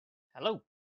Hello,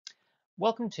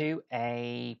 welcome to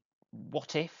a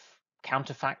what if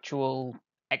counterfactual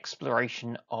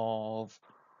exploration of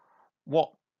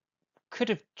what could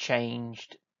have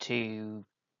changed to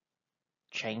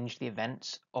change the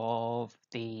events of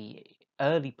the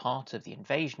early part of the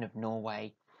invasion of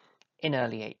Norway in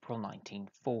early April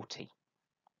 1940.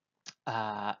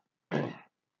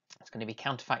 It's going to be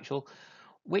counterfactual,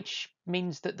 which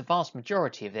means that the vast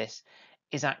majority of this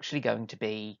is actually going to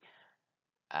be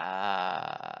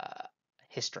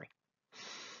history.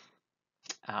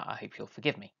 I hope you'll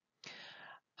forgive me.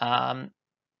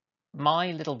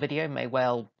 My little video may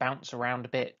well bounce around a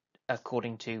bit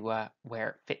according to where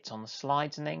it fits on the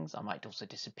slides and things. I might also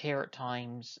disappear at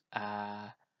times.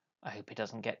 I hope it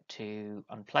doesn't get too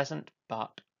unpleasant,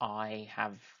 but I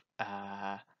have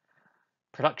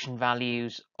production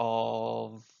values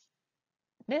of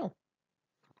nil.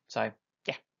 So,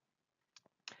 yeah.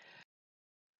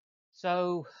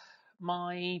 So,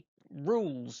 my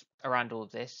rules around all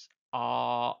of this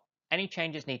are any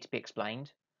changes need to be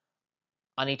explained.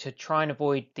 I need to try and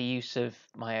avoid the use of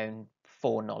my own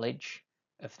foreknowledge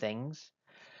of things.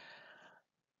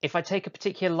 If I take a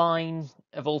particular line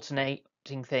of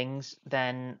alternating things,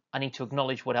 then I need to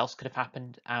acknowledge what else could have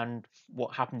happened and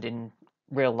what happened in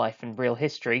real life and real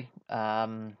history.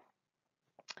 I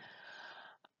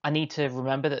need to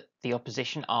remember that the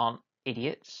opposition aren't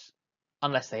idiots,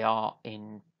 unless they are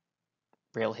in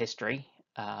real history.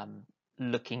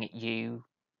 Looking at you,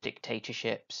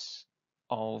 dictatorships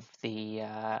of the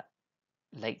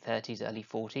late 30s, early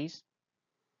 40s.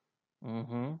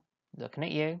 Looking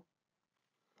at you.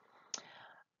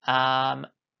 And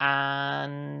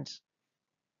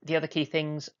the other key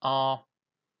things are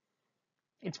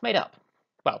it's made up.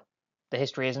 Well, the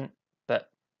history isn't, but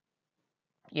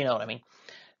you know what I mean.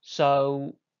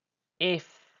 So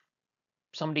if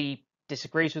somebody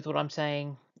disagrees with what I'm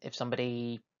saying, if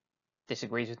somebody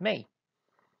disagrees with me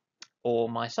or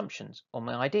my assumptions or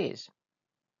my ideas,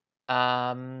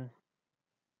 fine.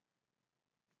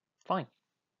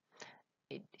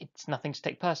 It's nothing to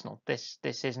take personal. This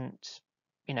isn't,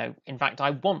 in fact,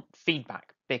 I want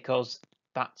feedback because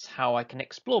that's how I can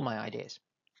explore my ideas.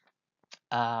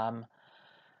 The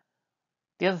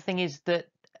other thing is that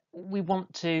we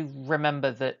want to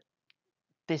remember that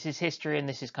this is history and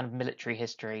this is kind of military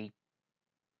history.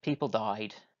 People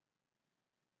died.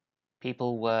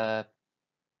 People were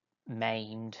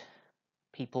maimed.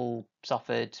 People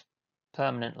suffered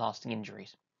permanent lasting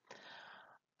injuries.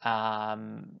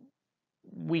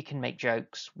 We can make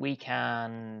jokes. We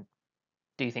can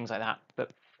do things like that.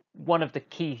 But one of the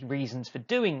key reasons for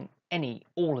doing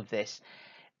all of this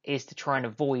is to try and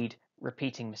avoid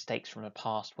repeating mistakes from the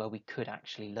past where we could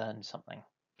actually learn something.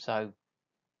 So,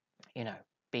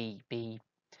 be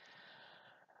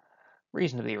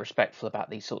reasonably respectful about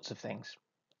these sorts of things.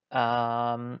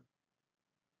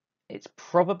 It's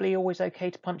probably always okay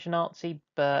to punch a Nazi,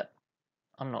 but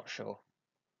I'm not sure.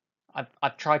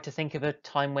 I've tried to think of a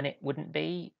time when it wouldn't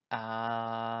be, but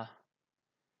I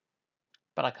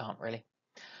can't really.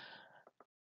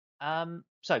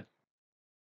 So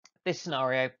this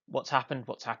scenario, what's happened,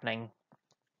 what's happening,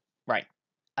 right?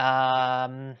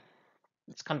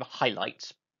 It's kind of a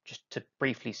highlight just to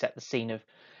briefly set the scene of,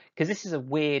 because this is a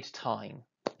weird time.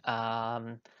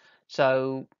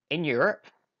 So in Europe,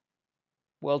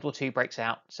 World War II breaks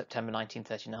out, September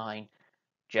 1939.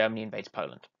 Germany invades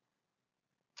Poland.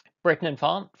 Britain and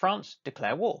France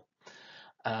declare war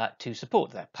to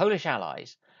support their Polish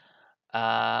allies.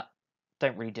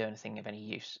 Don't really do anything of any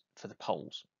use for the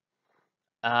Poles.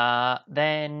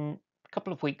 Then a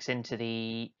couple of weeks into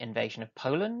the invasion of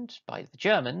Poland by the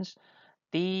Germans,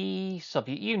 the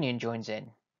Soviet Union joins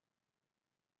in.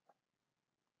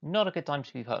 Not a good time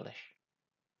to be Polish.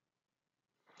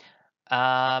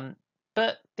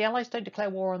 But the Allies don't declare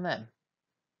war on them.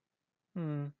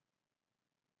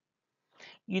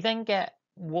 You then get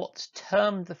what's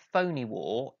termed the phony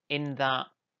war, in that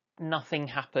nothing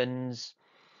happens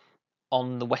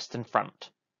on the Western Front,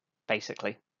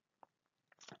 basically.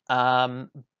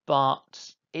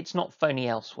 But it's not phony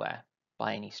elsewhere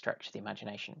by any stretch of the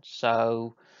imagination.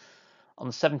 So on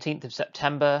the 17th of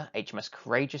September, HMS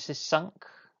Courageous is sunk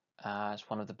as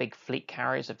one of the big fleet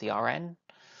carriers of the RN,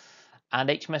 and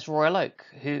HMS Royal Oak,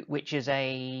 which is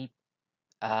a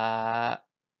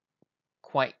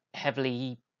quite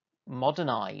heavily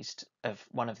modernized of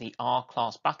one of the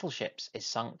R-class battleships, is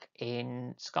sunk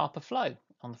in Scapa Flow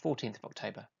on the 14th of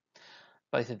October.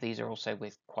 Both of these are also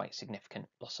with quite significant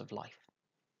loss of life.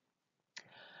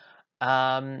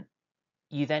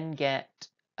 You then get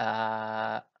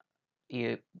USSR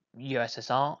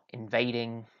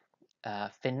invading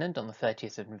Finland on the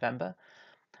 30th of November.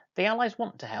 The Allies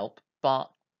want to help,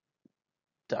 but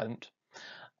don't.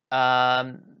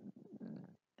 Um,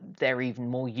 they're even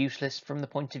more useless from the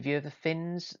point of view of the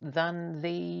Finns than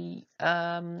they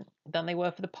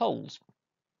were for the Poles.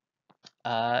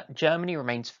 Germany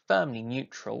remains firmly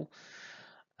neutral,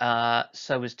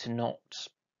 so as to not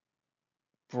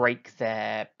break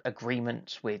their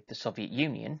agreements with the Soviet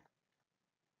Union,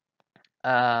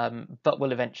 but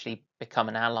will eventually become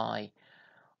an ally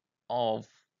of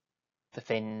the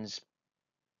Finns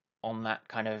on that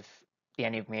kind of the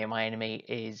enemy of my enemy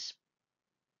is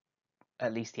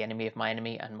at least the enemy of my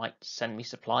enemy and might send me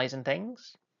supplies and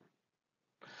things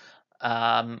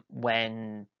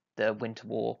when the Winter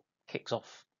War kicks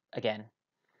off again.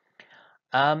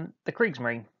 The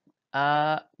Kriegsmarine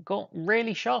got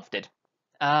really shafted.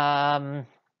 There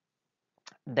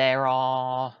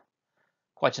are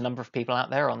quite a number of people out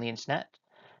there on the internet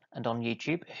and on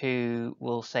YouTube who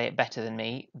will say it better than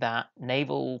me that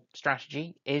naval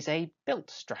strategy is a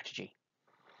built strategy.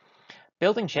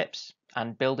 Building ships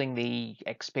and building the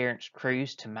experienced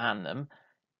crews to man them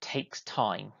takes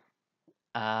time,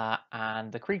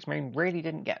 and the Kriegsmarine really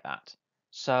didn't get that.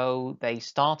 So they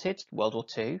started World War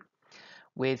II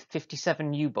with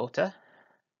 57 U-boater.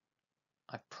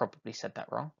 I've probably said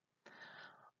that wrong.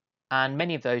 And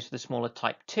many of those were the smaller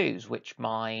Type 2s, which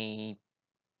my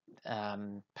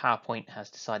PowerPoint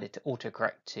has decided to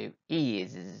autocorrect to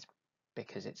is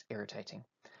because it's irritating.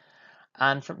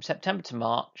 And from September to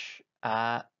March,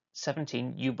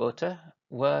 17 U-boater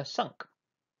were sunk.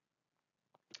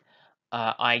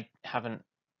 I haven't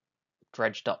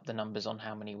dredged up the numbers on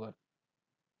how many were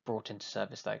brought into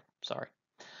service, though. Sorry.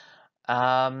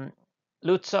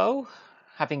 Lutzow,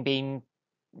 having been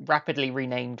rapidly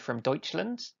renamed from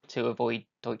Deutschland to avoid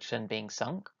Deutschland being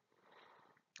sunk,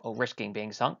 or risking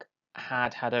being sunk,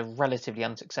 had a relatively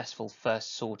unsuccessful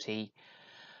first sortie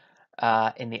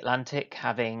in the Atlantic,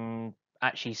 having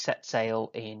actually set sail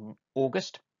in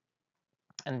August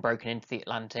and broken into the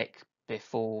Atlantic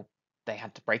before they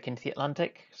had to break into the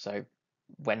Atlantic, so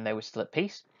when they were still at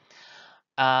peace,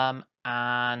 but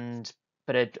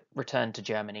had returned to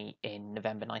Germany in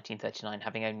November 1939,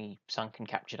 having only sunk and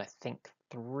captured, I think,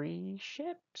 3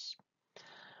 ships.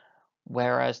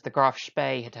 Whereas the Graf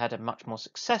Spee had a much more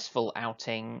successful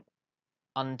outing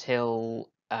until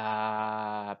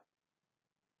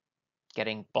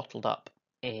getting bottled up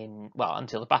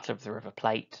until the Battle of the River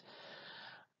Plate,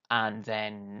 and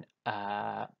then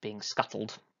being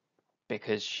scuttled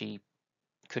because she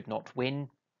could not win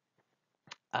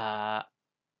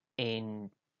in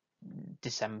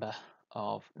December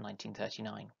of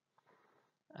 1939.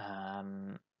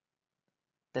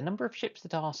 The number of ships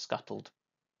that are scuttled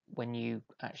when you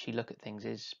actually look at things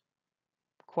is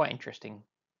quite interesting.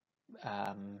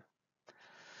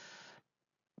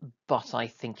 But I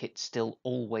think it still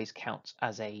always counts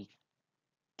as a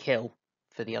kill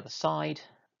for the other side.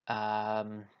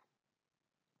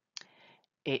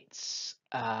 It's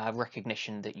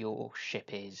recognition that your ship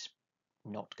is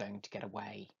not going to get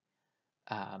away,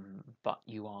 but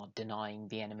you are denying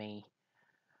the enemy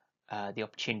the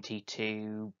opportunity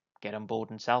to get on board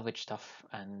and salvage stuff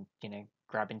and,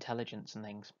 grab intelligence and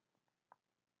things.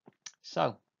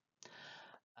 So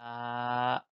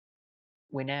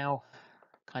we're now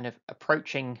kind of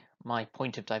approaching my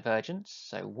point of divergence,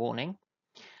 so warning.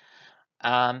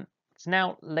 It's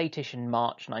now late-ish in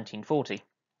March 1940.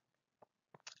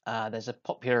 There's a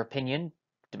popular opinion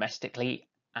domestically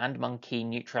and among key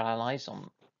neutral allies on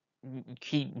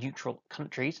key neutral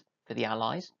countries for the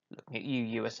Allies, looking at you,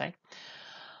 USA,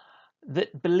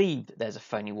 that believe that there's a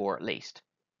phony war at least.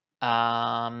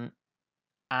 And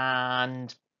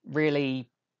really,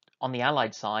 on the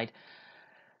Allied side,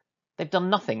 they've done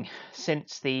nothing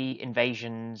since the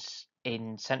invasions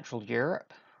in Central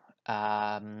Europe,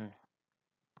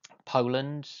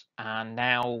 Poland, and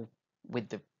now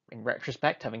in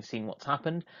retrospect, having seen what's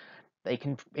happened, they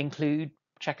can include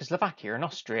Czechoslovakia and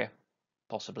Austria,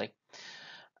 possibly,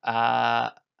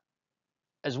 as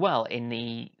well in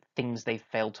the things they've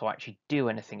failed to actually do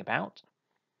anything about.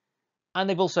 And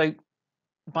they've also,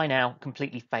 by now,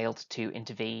 completely failed to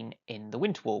intervene in the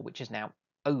Winter War, which is now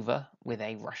over with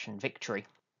a Russian victory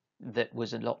that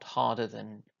was a lot harder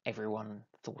than everyone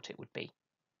thought it would be,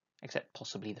 except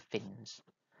possibly the Finns.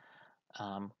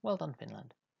 Well done,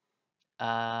 Finland.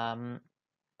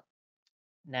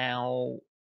 Now,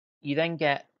 you then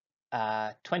get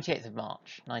 28th of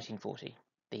March 1940.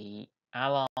 The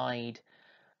Allied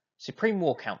Supreme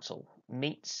War Council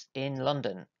meets in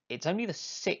London. It's only the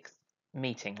 6th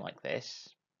meeting like this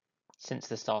since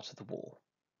the start of the war.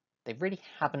 They really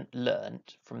haven't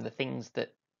learnt from the things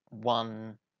that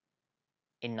won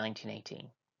in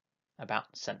 1918. about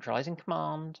centralising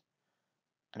command,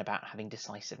 and about having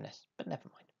decisiveness, but never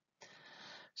mind.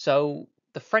 So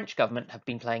the French government have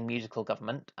been playing musical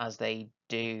government, as they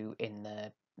do in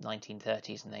the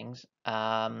 1930s and things,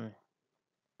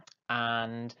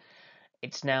 and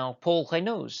it's now Paul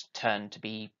Reynaud's turn to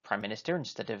be Prime Minister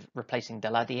instead of replacing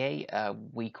Daladier a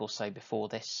week or so before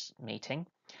this meeting.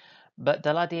 But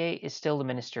Daladier is still the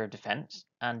Minister of Defence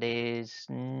and is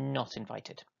not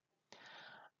invited.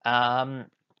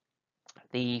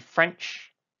 The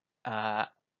French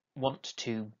want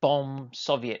to bomb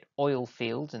Soviet oil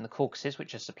fields in the Caucasus,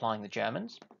 which are supplying the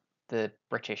Germans. The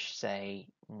British say,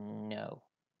 no,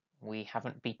 we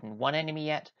haven't beaten one enemy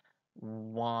yet.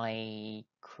 Why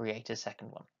create a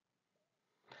second one?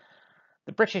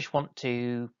 The British want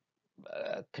to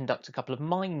conduct a couple of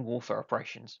mine warfare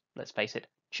operations. Let's face it,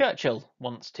 Churchill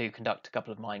wants to conduct a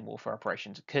couple of mine warfare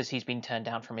operations because he's been turned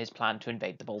down from his plan to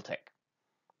invade the Baltic.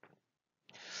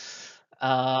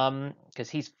 Because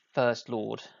he's First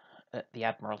Lord at the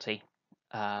Admiralty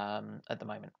at the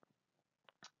moment.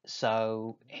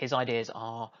 So his ideas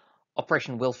are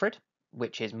Operation Wilfred,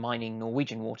 which is mining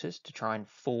Norwegian waters to try and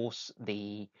force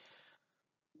the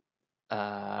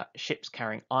ships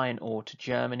carrying iron ore to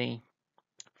Germany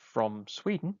from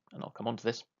Sweden, and I'll come on to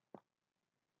this,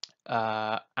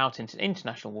 out into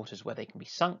international waters where they can be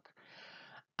sunk.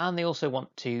 And they also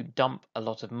want to dump a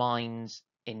lot of mines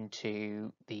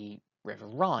into the River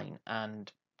Rhine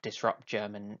and disrupt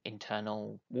German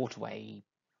internal waterway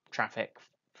traffic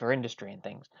for industry and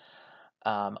things.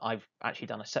 I've actually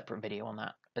done a separate video on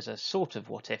that as a sort of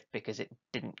what if because it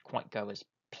didn't quite go as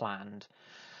planned.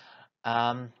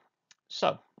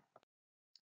 So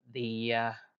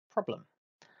the problem.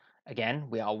 Again,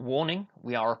 we are warning,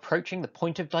 we are approaching the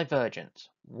point of divergence.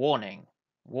 Warning,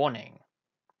 warning.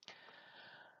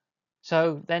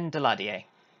 So then Daladier.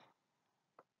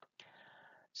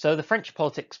 So the French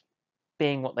politics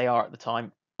being what they are at the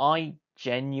time, I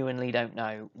genuinely don't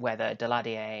know whether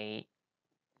Daladier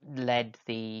led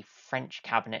the French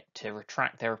cabinet to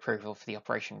retract their approval for the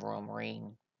Operation Royal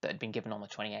Marine that had been given on the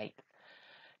 28th.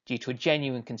 Due to a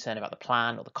genuine concern about the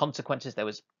plan or the consequences, there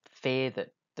was fear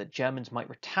that the Germans might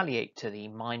retaliate to the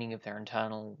mining of their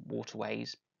internal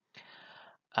waterways,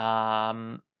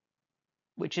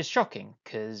 which is shocking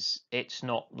because it's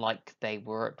not like they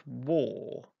were at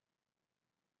war.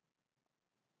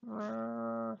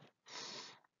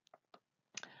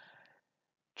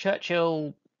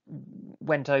 Churchill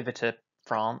went over to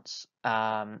France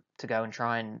to go and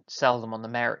try and sell them on the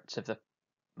merits of the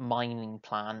mining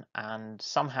plan, and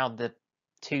somehow the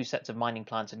two sets of mining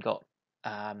plans had got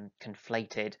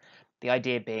conflated. The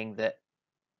idea being that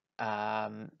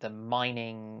the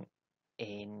mining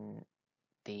in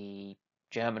the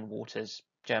German waters,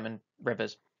 German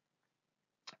rivers,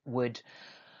 would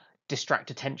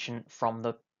distract attention from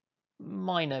the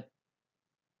minor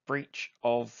breach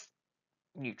of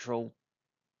neutral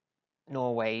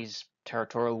Norway's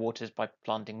territorial waters by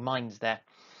planting mines there.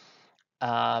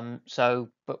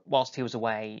 But whilst he was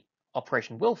away,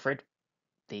 Operation Wilfred,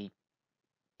 the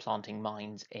planting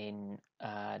mines in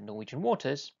Norwegian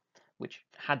waters, which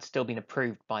had still been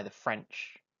approved by the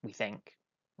French, we think,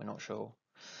 we're not sure.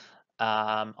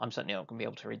 I'm certainly not going to be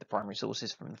able to read the primary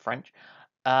sources from the French.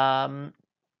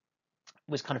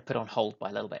 Was kind of put on hold by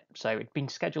a little bit. So it'd been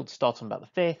scheduled to start on about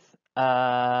the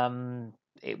 5th.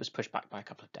 It was pushed back by a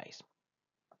couple of days.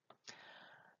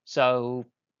 So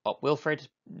Wilfred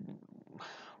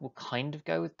will kind of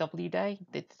go with W Day.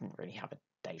 It didn't really have a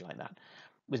day like that.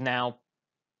 It was now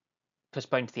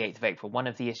postponed to the 8th of April. One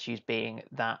of the issues being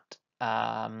that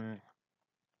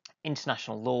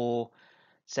international law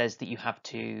says that you have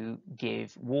to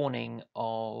give warning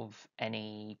of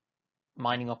any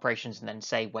mining operations and then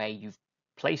say where you've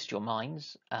placed your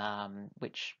mines,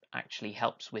 which actually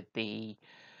helps with the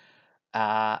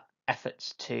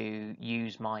efforts to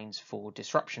use mines for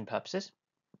disruption purposes.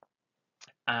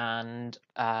 And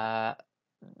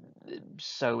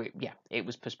so it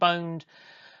was postponed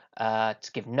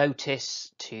to give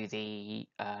notice to the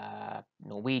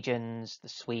Norwegians, the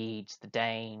Swedes, the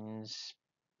Danes,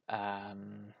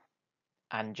 and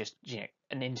just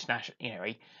an international,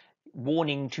 a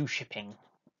warning to shipping.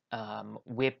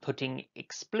 We're putting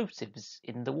explosives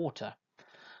in the water.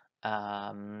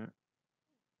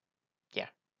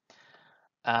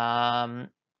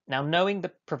 Now, knowing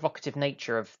the provocative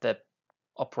nature of the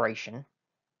operation,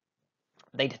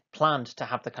 they'd planned to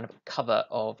have the kind of cover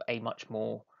of a much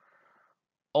more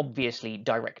obviously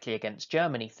directly against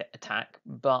Germany attack,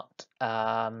 but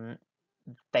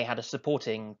they had a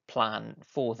supporting plan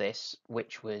for this,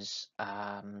 which was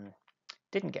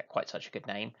didn't get quite such a good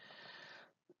name.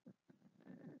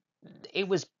 it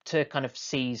was to kind of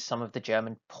seize some of the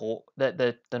German port,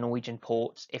 the Norwegian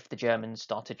ports, if the Germans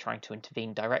started trying to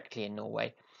intervene directly in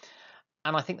Norway.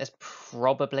 And I think there's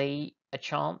probably a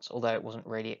chance, although it wasn't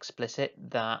really explicit,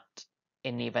 that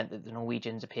in the event that the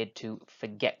Norwegians appeared to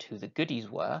forget who the goodies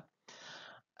were,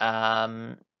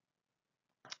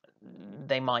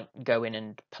 they might go in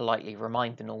and politely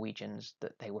remind the Norwegians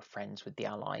that they were friends with the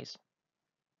Allies.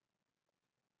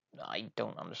 I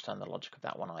don't understand the logic of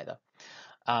that one either.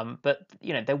 But,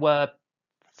 you know, there were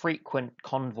frequent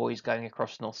convoys going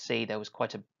across the North Sea. There was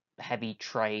quite a heavy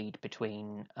trade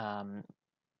between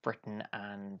Britain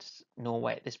and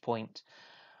Norway at this point.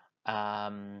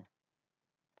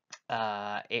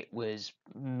 It was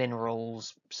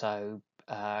minerals, so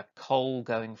coal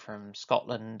going from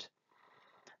Scotland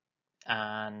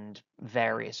and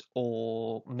various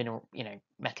ore, mineral,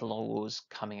 metal ores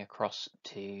coming across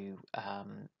to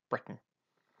Britain.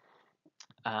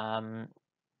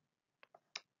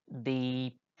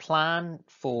 The plan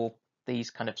for these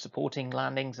kind of supporting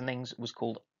landings and things was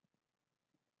called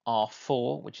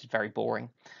R4, which is very boring.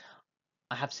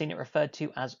 I have seen it referred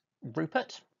to as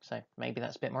Rupert, so maybe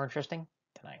that's a bit more interesting.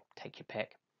 Don't know, take your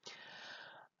pick.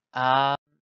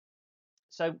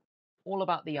 So all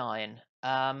about the iron.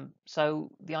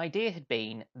 So the idea had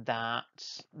been that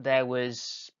there were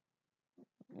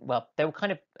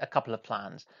kind of a couple of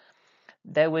plans.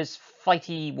 There was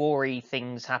fighty, war-y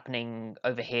things happening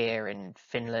over here in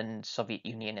Finland, Soviet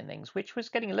Union and things, which was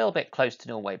getting a little bit close to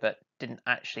Norway, but didn't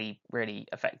actually really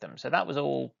affect them. So that was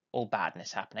all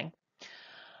badness happening.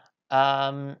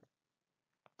 And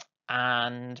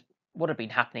what had been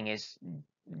happening is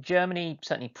Germany,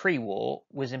 certainly pre-war,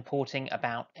 was importing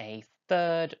about a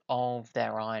third of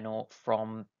their iron ore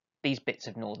from these bits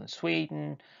of northern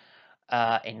Sweden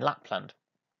in Lapland,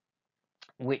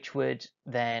 which would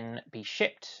then be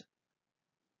shipped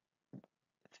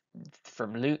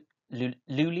from Luleå,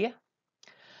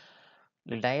 I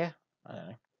don't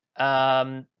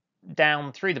know,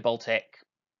 down through the Baltic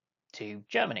to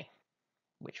Germany,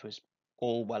 which was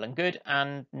all well and good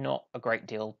and not a great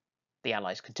deal the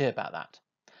Allies could do about that.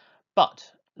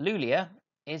 But Luleå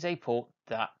is a port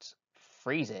that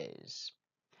freezes.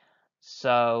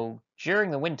 So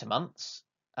during the winter months,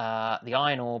 the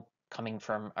iron ore coming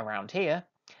from around here,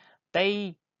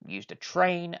 they used a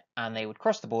train and they would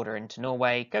cross the border into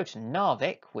Norway, go to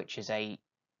Narvik, which is an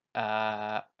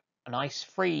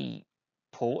ice-free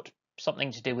port.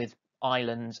 Something to do with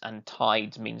islands and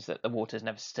tides means that the water's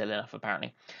never still enough,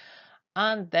 apparently.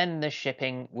 And then the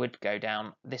shipping would go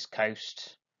down this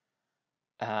coast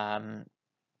to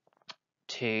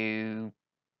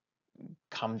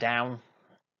come down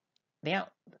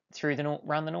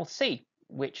around the North Sea,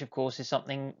 which of course is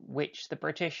something which the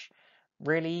British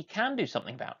really can do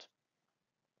something about.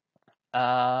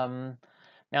 Now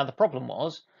the problem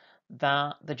was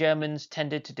that the Germans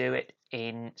tended to do it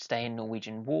stay in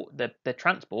Norwegian water. The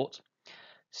transport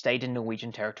stayed in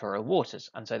Norwegian territorial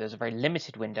waters, and so there's a very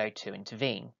limited window to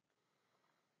intervene.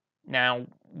 Now,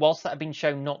 whilst that had been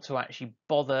shown not to actually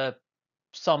bother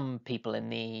some people in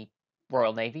the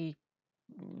Royal Navy,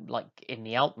 like in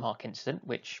the Altmark incident,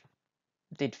 which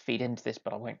did feed into this,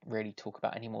 but I won't really talk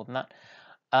about any more than that.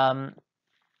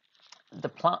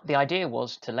 The idea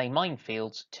was to lay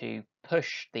minefields to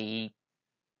push this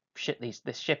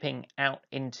shipping out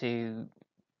into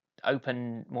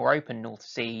more open North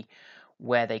Sea,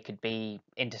 where they could be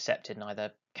intercepted and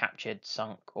either captured,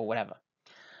 sunk, or whatever.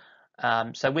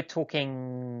 So we're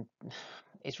talking.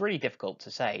 It's really difficult to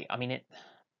say. I mean,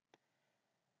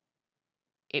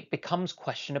 it becomes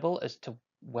questionable as to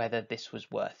whether this was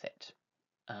worth it.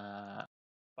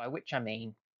 By which I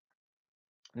mean,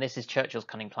 and this is Churchill's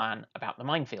cunning plan about the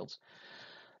minefields.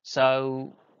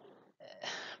 So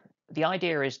the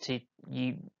idea is to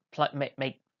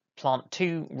plant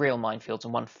two real minefields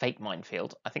and one fake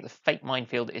minefield. I think the fake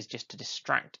minefield is just to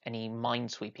distract any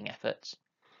minesweeping efforts.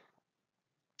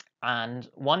 And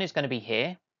one is going to be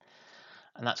here,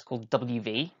 and that's called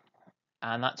WV,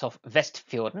 and that's off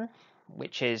Vestfjorden,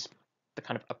 which is the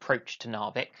kind of approach to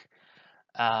Narvik.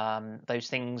 Those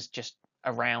things just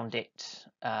around it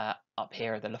up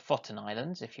here are the Lofoten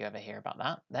Islands, if you ever hear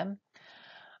about them.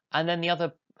 And then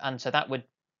so that would,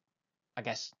 I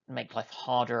guess, make life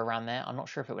harder around there. I'm not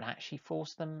sure if it would actually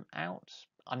force them out.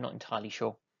 I'm not entirely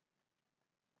sure.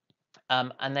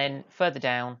 And then further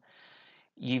down,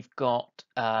 you've got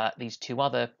these two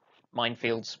other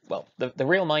minefields. Well, the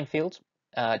real minefield,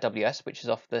 WS, which is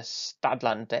off the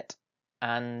Stadlandet,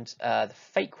 and the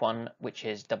fake one, which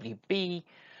is WB,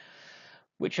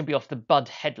 which will be off the Bud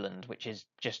Headland, which is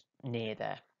just near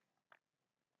there.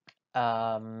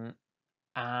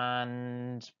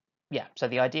 And yeah, so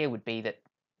the idea would be that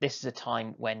this is a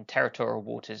time when territorial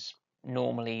waters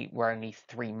normally were only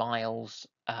 3 miles.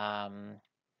 And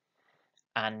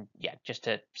yeah, just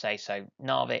to say, so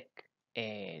Narvik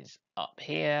is up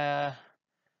here.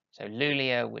 So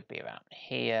Luleå would be around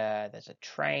here. There's a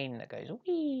train that goes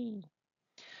wee.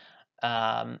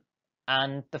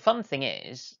 And the fun thing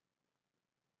is,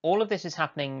 all of this is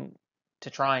happening to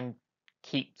try and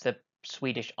keep the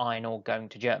Swedish iron ore going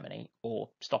to Germany or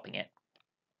stopping it.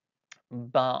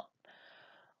 But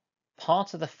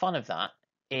part of the fun of that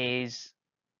is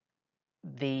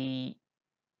the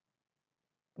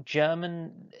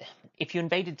German, if you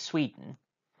invaded Sweden,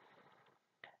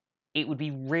 it would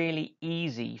be really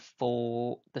easy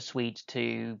for the Swedes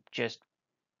to just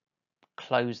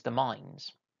close the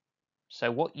mines.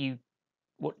 So what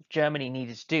Germany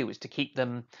needed to do was to keep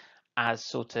them as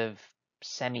sort of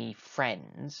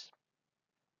semi-friends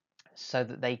so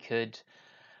that they could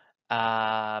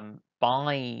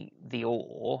buy the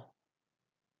ore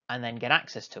and then get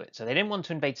access to it. So they didn't want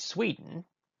to invade Sweden.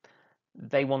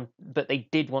 But they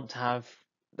did want to have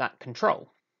that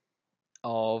control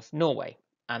of Norway,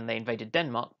 and they invaded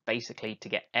Denmark basically to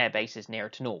get air bases nearer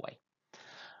to Norway.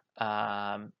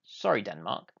 Sorry,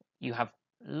 Denmark, you have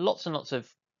lots and lots of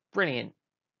brilliant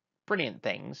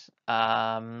things,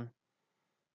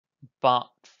 but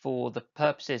for the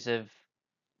purposes of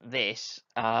this,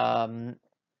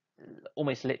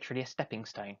 almost literally a stepping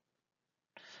stone.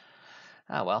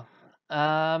 Oh well.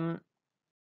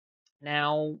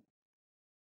 Now,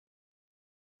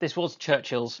 this was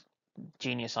Churchill's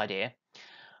genius idea.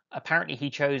 Apparently, he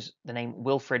chose the name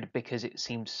Wilfred because it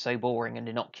seemed so boring and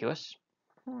innocuous.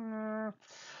 And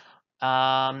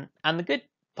the good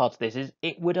part of this is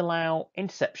it would allow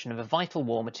interception of a vital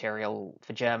war material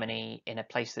for Germany in a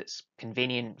place that's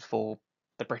convenient for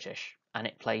the British, and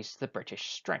it plays to the British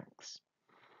strengths.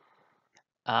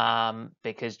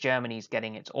 Because Germany's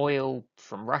getting its oil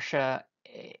from Russia,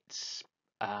 it's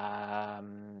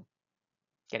getting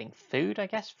food, I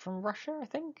guess, from Russia, I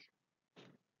think.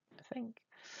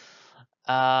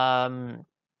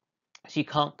 So you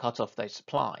can't cut off those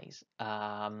supplies.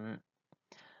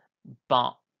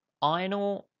 But iron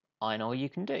ore you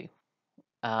can do.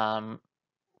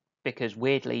 Because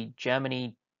weirdly,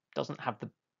 Germany doesn't have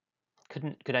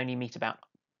could only meet about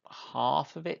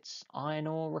half of its iron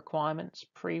ore requirements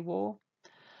pre-war.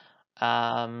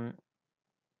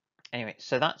 Anyway,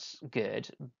 so that's good.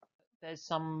 There's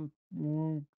some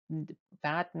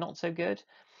bad, not so good.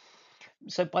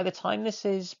 So by the time this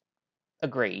is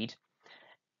agreed,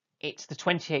 it's the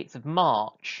 28th of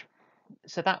March.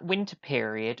 So that winter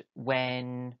period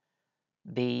when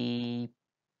the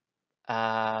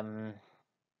Luleå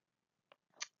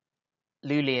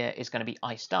is going to be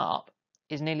iced up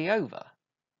is nearly over.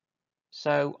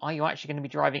 So are you actually going to be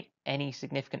driving any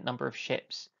significant number of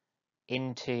ships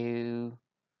into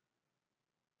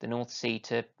the North Sea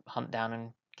to hunt down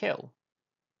and kill?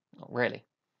 Not really.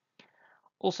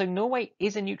 Also, Norway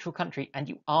is a neutral country, and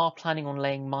you are planning on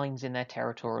laying mines in their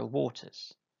territorial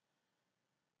waters.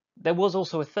 There was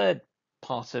also a third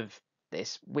part of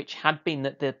this, which had been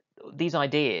that these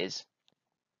ideas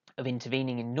of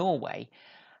intervening in Norway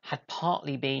had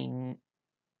partly been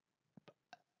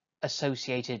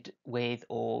associated with,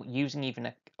 or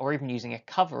even using a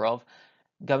cover of,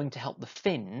 going to help the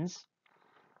Finns,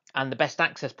 and the best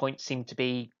access point seemed to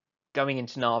be going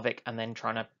into Narvik and then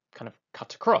trying to kind of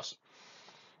cut across.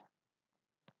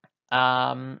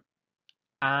 And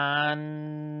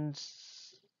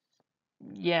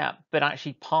yeah, but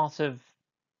actually part of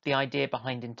the idea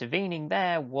behind intervening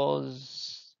there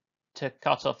was to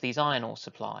cut off these iron ore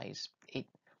supplies.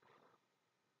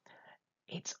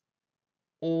 It's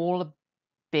all a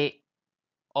bit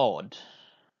odd,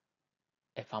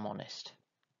 if I'm honest.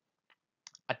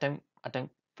 I don't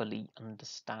fully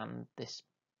understand this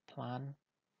plan.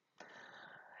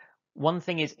 One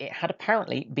thing is, it had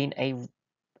apparently been an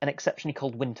exceptionally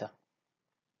cold winter,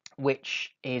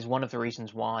 which is one of the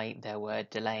reasons why there were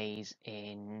delays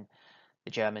in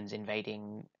the Germans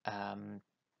invading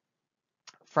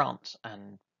France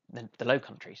and the Low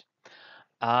Countries.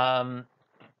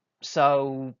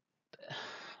 So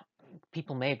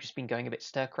people may have just been going a bit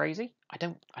stir crazy. I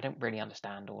don't really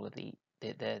understand all of the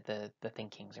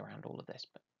thinkings around all of this,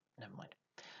 but never mind.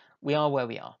 We are where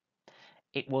we are.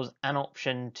 It was an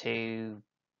option to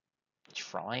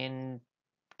try and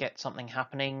get something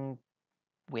happening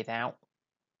without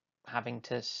having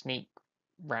to sneak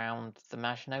round the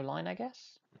Maginot Line, I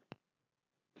guess.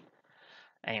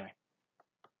 Anyway,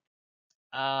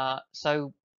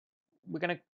 so we're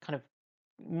going to kind of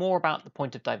more about the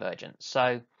point of divergence.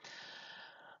 So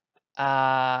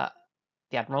the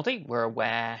Admiralty were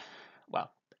aware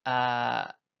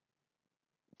the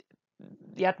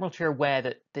Admiralty are aware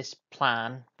that this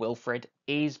plan, Wilfred,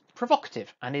 is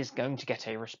provocative and is going to get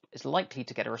is likely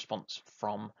to get a response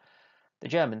from the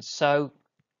Germans. So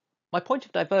my point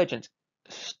of divergence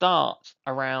starts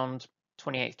around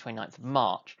 28th, 29th of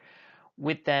March,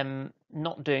 with them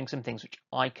not doing some things which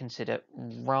I consider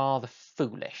rather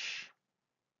foolish.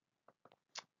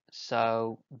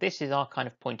 So this is our kind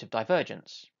of point of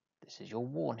divergence. This is your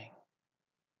warning.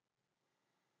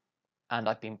 And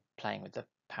I've been playing with the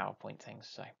PowerPoint things,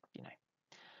 so, you know.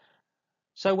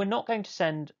 So we're not going to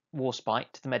send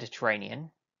Warspite to the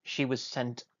Mediterranean. She was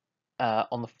sent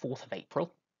on the 4th of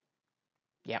April.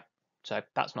 Yeah, so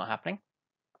that's not happening.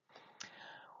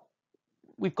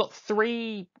 We've got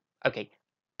 3, okay,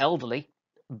 elderly,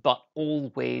 but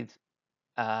all with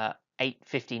 8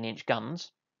 15-inch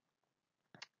guns.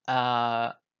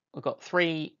 We've got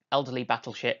 3 elderly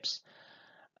battleships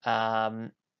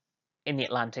in the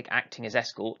Atlantic acting as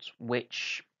escorts,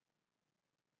 which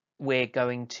we're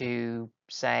going to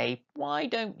say, why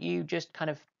don't you just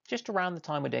around the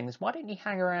time we're doing this, why don't you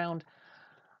hang around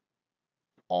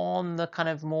on the kind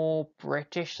of more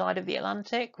British side of the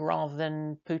Atlantic rather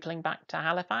than pootling back to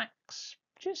Halifax?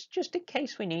 Just in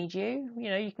case we need you. You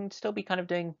know, you can still be kind of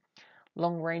doing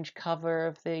long range cover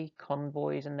of the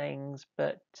convoys and things,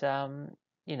 but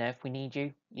you know, if we need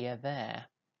you, you're there.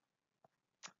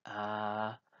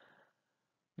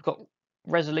 We've got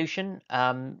Resolution.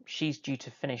 She's due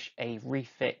to finish a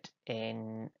refit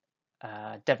in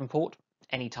Devonport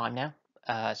any time now.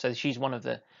 So she's one of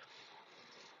the.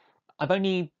 I've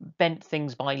only bent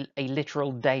things by a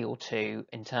literal day or two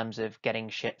in terms of getting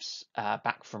ships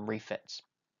back from refits.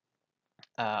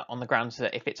 On the grounds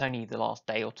that if it's only the last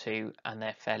day or two and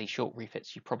they're fairly short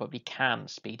refits, you probably can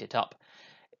speed it up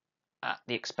at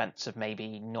the expense of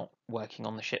maybe not working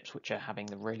on the ships which are having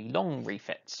the really long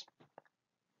refits.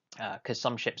 Because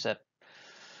some ships are.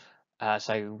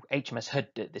 So HMS Hood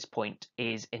at this point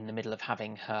is in the middle of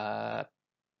having her.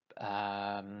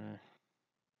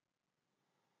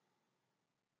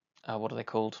 What are they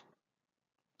called?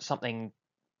 Something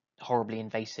horribly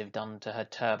invasive done to her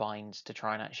turbines to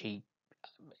try and actually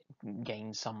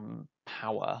gain some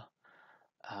power.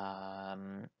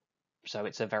 So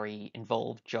it's a very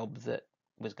involved job that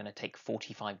was going to take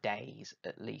 45 days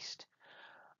at least.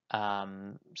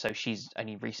 So she's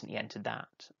only recently entered that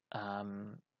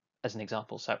as an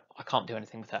example. So I can't do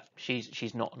anything with her.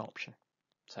 She's not an option.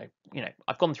 So, you know,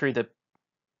 I've gone through the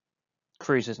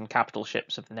cruisers and capital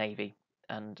ships of the Navy,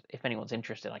 and if anyone's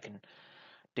interested, I can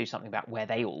do something about where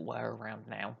they all were around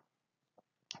now,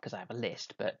 because I have a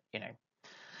list. But you know,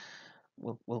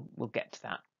 we'll get to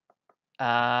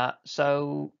that.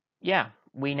 So yeah,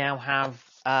 we now have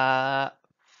 5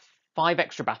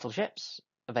 extra battleships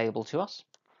available to us.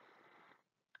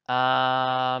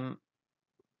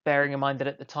 Bearing in mind that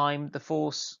at the time the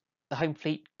home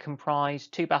fleet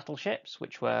comprised 2 battleships,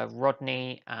 which were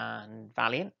Rodney and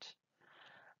Valiant,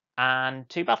 and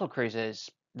 2 battle cruisers,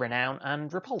 Renown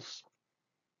and Repulse.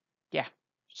 Yeah,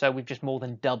 so we've just more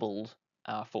than doubled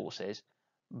our forces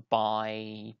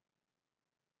by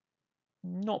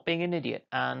not being an idiot.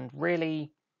 And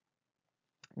really,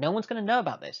 no one's going to know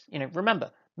about this. You know,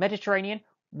 remember, Mediterranean,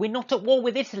 we're not at war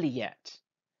with Italy yet.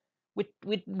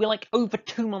 We're like over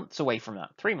 2 months away from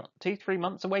that. 3 months, 2-3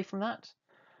 months away from that.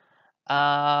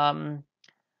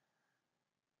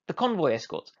 The convoy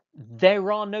escorts.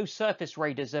 There are no surface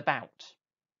raiders about.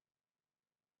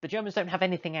 The Germans don't have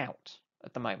anything out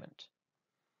at the moment.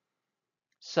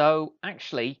 So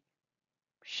actually,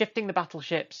 shifting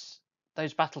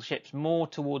those battleships more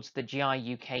towards the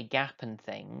GI UK gap and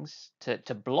things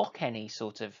to block any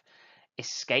sort of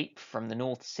escape from the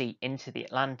North Sea into the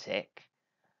Atlantic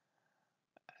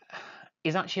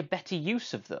is actually a better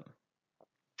use of them.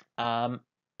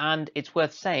 And it's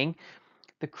worth saying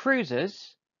the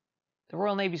cruisers, the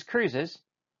Royal Navy's cruisers,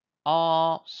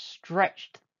 are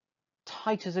stretched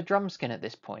tight as a drumskin at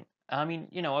this point. I mean,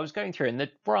 you know, I was going through, and the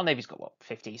Royal Navy's got, what,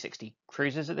 50, 60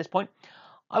 cruisers at this point.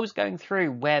 I was going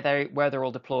through where they're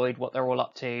all deployed, what they're all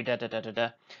up to,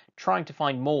 trying to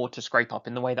find more to scrape up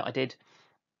in the way that I did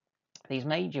these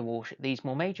these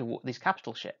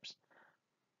capital ships.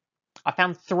 I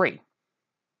found 3.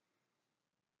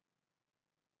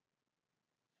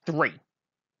 3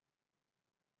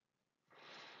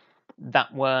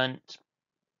 that weren't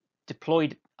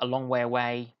deployed a long way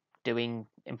away, doing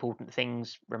important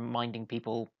things, reminding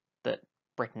people that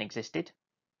Britain existed.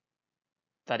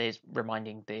 That is,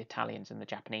 reminding the Italians and the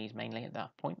Japanese mainly at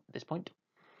this point.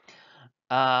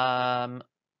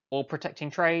 Or protecting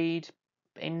trade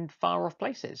in far off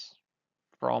places.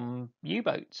 from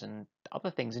U-boats and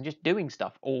other things and just doing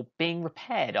stuff or being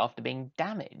repaired after being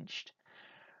damaged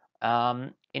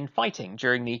in fighting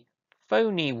during the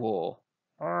Phony War.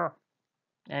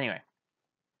 Anyway,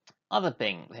 other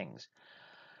things.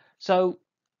 So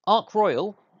Ark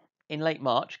Royal in late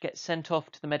March gets sent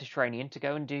off to the Mediterranean to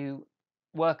go and do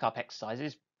workup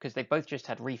exercises because they both just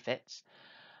had refits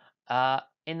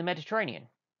in the Mediterranean,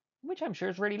 which I'm sure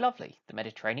is really lovely. The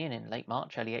Mediterranean in late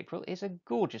March, early April is a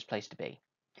gorgeous place to be.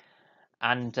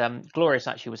 And Glorious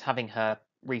actually was having her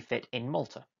refit in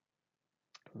Malta.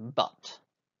 But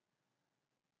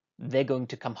they're going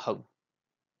to come home.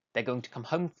 They're going to come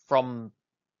home from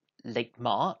late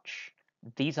March.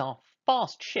 These are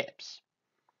fast ships.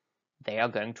 They are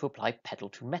going to apply pedal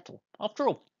to metal. After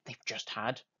all, they've just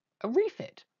had a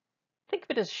refit. Think of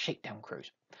it as a shakedown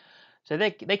cruise. So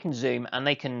they can zoom and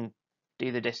they can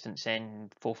do the distance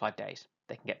in 4 or 5 days.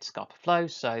 They can get to Scarpa Flow,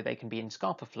 so they can be in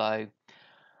Scarpa Flow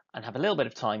and have a little bit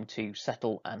of time to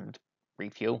settle and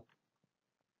refuel.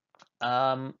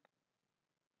 To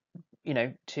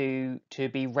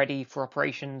be ready for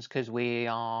operations, because we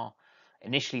are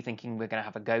initially thinking we're going to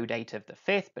have a go date of the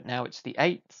 5th, but now it's the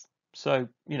 8th. So,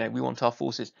 we want our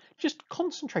forces just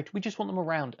concentrated. We just want them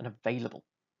around and available.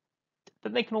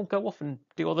 Then they can all go off and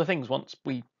do other things once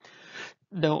we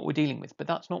know what we're dealing with. But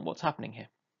that's not what's happening here.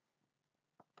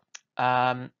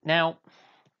 Now,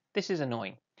 this is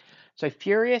annoying. So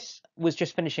Furious was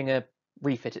just finishing a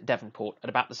refit at Devonport at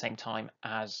about the same time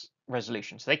as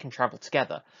Resolution, so they can travel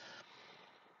together.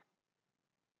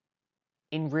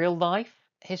 In real life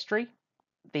history,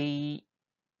 the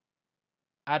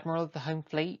Admiral of the Home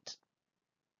Fleet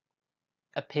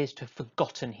appears to have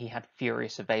forgotten he had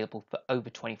Furious available for over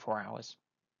 24 hours.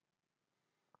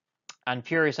 And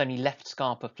Furious only left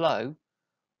Scarpa Flow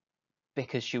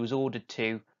because she was ordered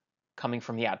to, coming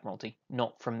from the Admiralty,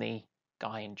 not from the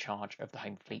guy in charge of the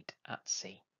Home Fleet at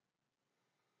sea.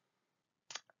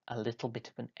 A little bit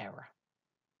of an error.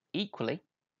 Equally,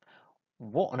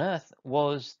 what on earth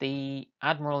was the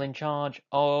Admiral in charge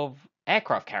of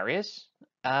aircraft carriers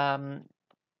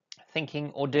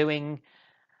thinking or doing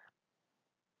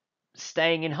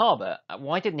staying in harbour?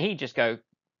 Why didn't he just go,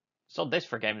 sod this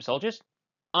for a game of soldiers,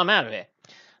 I'm out of here.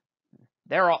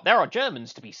 There are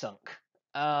Germans to be sunk.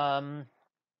 I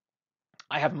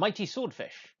have mighty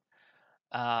swordfish.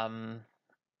 And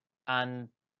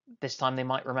this time they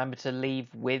might remember to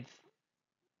leave with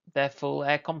their full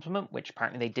air complement, which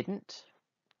apparently they didn't.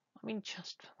 I mean,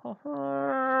 just...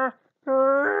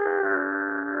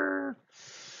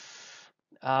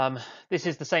 this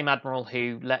is the same Admiral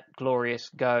who let Glorious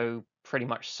go pretty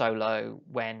much solo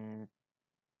and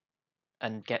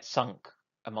get sunk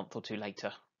a month or two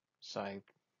later. So,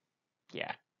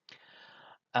 yeah.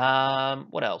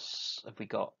 What else have we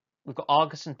got? We've got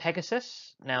Argus and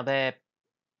Pegasus. Now, they're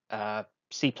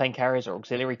seaplane carriers or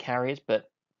auxiliary carriers, but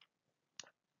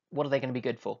what are they going to be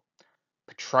good for?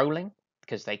 Patrolling,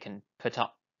 because they can put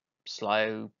up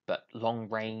slow but long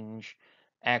range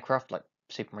aircraft like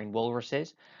Supermarine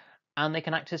Walruses, and they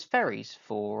can act as ferries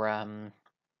for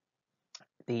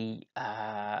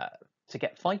to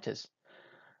get fighters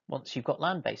once you've got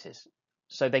land bases.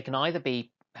 So they can either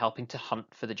be helping to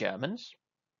hunt for the Germans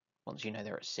once you know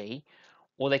they're at sea,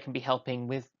 or they can be helping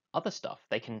with other stuff.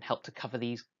 They can help to cover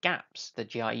these gaps, the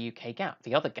GI-UK gap,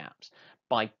 the other gaps,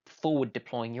 by forward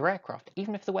deploying your aircraft,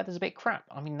 even if the weather's a bit crap.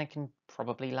 I mean, they can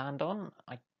probably land on.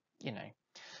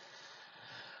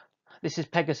 This is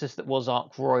Pegasus that was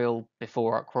Ark Royal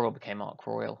before Ark Royal became Ark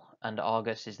Royal, and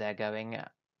Argus is there going,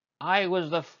 I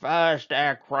was the first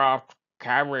aircraft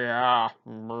carrier.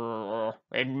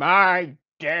 In my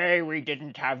day, we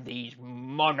didn't have these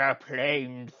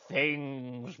monoplane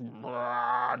things.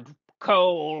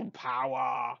 Coal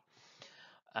power.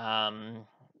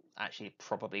 Actually,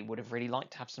 probably would have really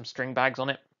liked to have some string bags on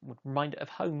it. Would remind it of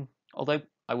home. Although,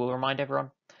 I will remind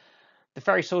everyone, the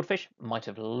Ferry Swordfish might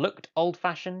have looked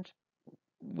old-fashioned,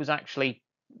 was actually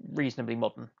reasonably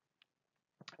modern.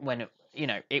 When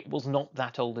it was not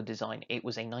that old a design. It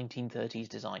was a 1930s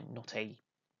design, not a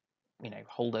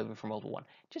holdover from World War One.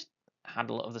 Just had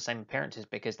a lot of the same appearances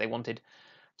because they wanted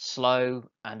slow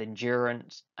and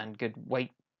endurance and good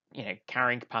weight,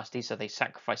 carrying capacity. So they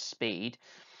sacrificed speed.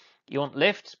 You want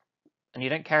lift, and you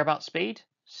don't care about speed.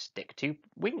 Stick to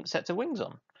sets of wings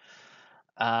on.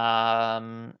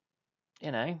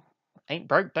 Ain't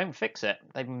broke, don't fix it.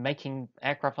 They've been making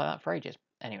aircraft like that for ages.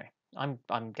 Anyway,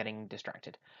 I'm getting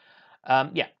distracted.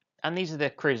 Yeah, and these are the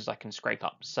cruisers I can scrape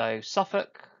up. So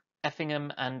Suffolk,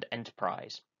 Effingham, and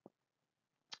Enterprise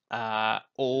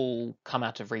all come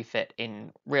out of refit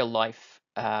in real life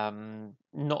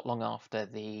not long after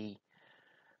the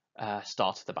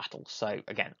start of the battle. So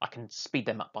again, I can speed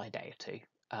them up by a day or two.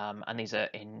 And these are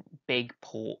in big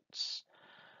ports,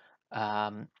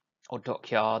 or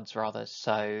dockyards rather,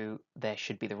 so there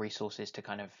should be the resources to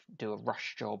kind of do a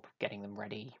rush job getting them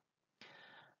ready.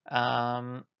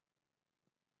 But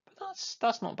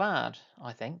that's not bad,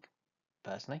 I think,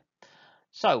 personally.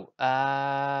 So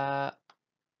yeah.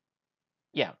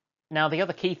 Now the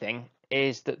other key thing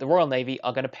is that the Royal Navy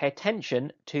are going to pay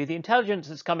attention to the intelligence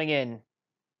that's coming in.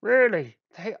 Really,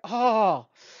 they are.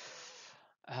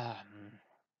 Um,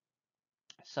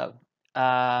 so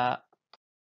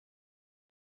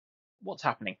what's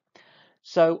happening?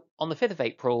 So on the 5th of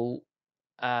April,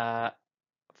 4th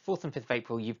and 5th of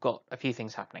April, you've got a few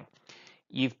things happening.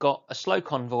 You've got a slow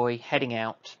convoy heading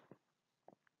out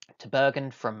to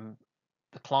Bergen from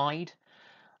the Clyde.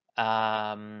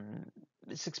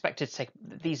 It's expected to take,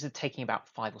 these are taking about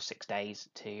 5 or 6 days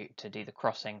to do the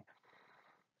crossing.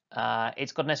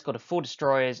 It's got an escort of 4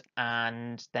 destroyers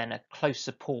and then a close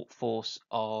support force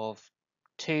of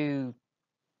 2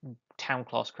 town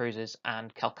class cruisers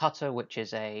and Calcutta, which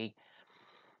is an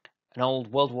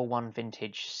old World War I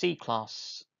vintage C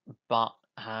class, but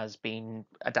has been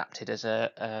adapted as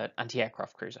a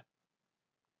anti-aircraft cruiser.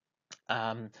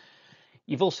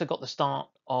 You've also got the start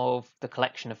of the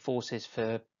collection of forces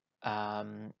for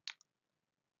Plan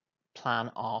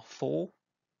R4,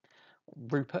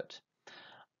 Rupert,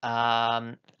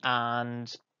 and I'm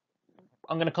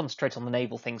going to concentrate on the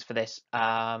naval things for this.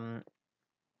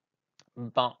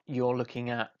 But you're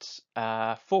looking at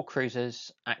 4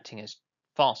 cruisers acting as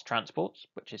fast transports,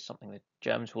 which is something the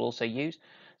Germans will also use.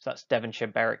 So that's Devonshire,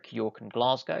 Berwick, York, and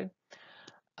Glasgow.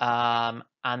 And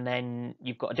then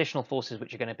you've got additional forces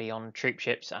which are going to be on troop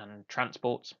ships and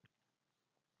transports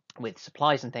with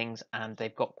supplies and things, and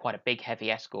they've got quite a big heavy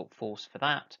escort force for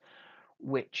that,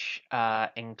 which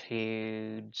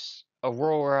includes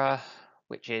Aurora,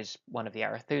 which is one of the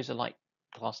Arethusa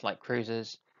class light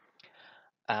cruisers,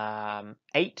 8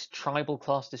 tribal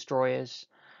class destroyers,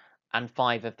 and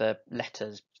 5 of the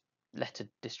lettered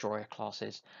destroyer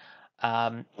classes.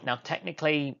 Now,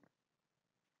 technically,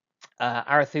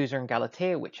 Arethusa and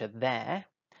Galatea, which are there,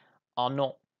 are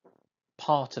not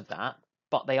part of that,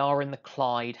 but they are in the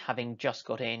Clyde, having just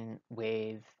got in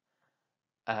with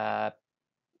a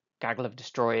gaggle of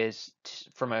destroyers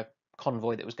from a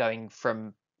convoy that was going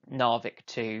from Narvik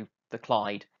to the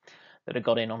Clyde that had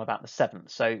got in on about the 7th.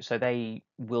 So they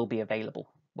will be available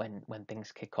when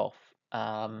things kick off.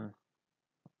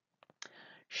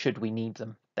 Should we need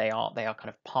them, they are kind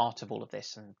of part of all of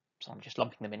this, and so I'm just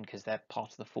lumping them in because they're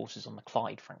part of the forces on the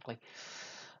Clyde, frankly.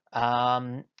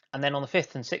 And then on the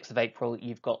 5th and 6th of April,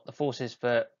 you've got the forces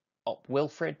for Op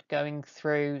Wilfrid going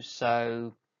through.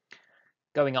 So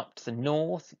going up to the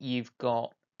north, you've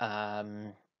got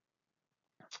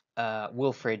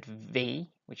Wilfrid V,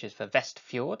 which is for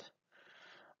Vestfjord.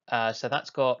 So that's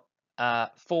got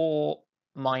 4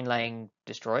 mine-laying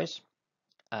destroyers.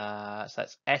 So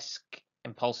that's Esk,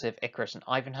 Impulsive, Icarus, and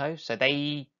Ivanhoe. So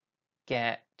they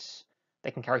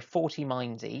can carry 40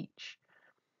 mines each,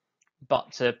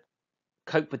 but to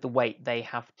cope with the weight, they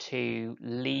have to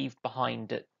leave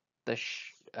behind at the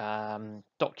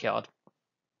dockyard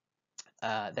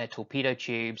their torpedo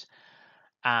tubes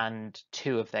and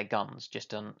 2 of their guns,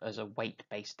 just as a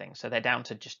weight-based thing. So they're down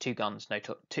to just 2 guns,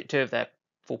 two of their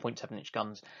 4.7-inch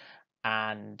guns,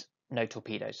 and no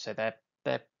torpedoes. So they're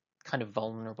kind of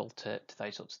vulnerable to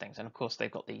those sorts of things. And of course,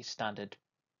 they've got the standard,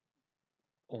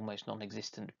 almost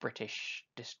non-existent British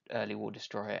early war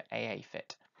destroyer AA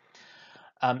fit.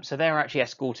 So they're actually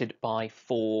escorted by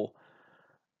 4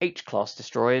 H-class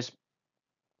destroyers,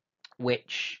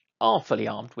 which are fully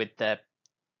armed with their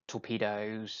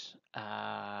torpedoes,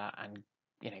 and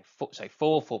so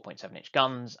 4 4.7-inch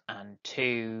guns and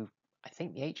 2. I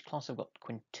think the H-class have got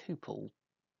quintuple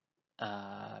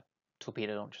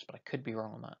torpedo launchers, but I could be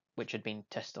wrong on that, which had been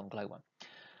tested on Glowworm.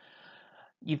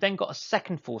 You've then got a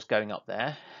second force going up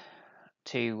there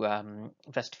to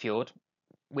Vestfjord,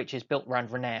 which is built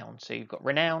around Renown. So you've got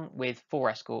Renown with 4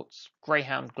 escorts: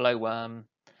 Greyhound, Glowworm,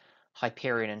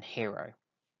 Hyperion, and Hero.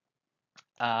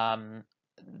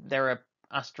 There are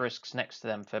asterisks next to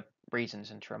them for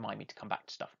reasons and to remind me to come back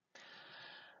to stuff.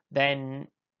 Then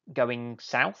going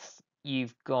south,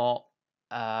 you've got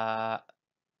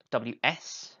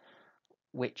WS,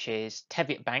 which is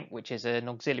Teviot Bank, which is an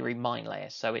auxiliary mine layer.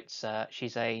 So it's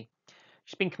she's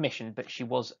been commissioned, but she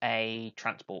was a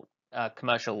transport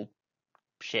commercial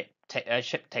ship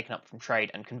taken up from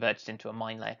trade and converted into a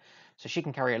mine layer. So she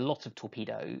can carry a lot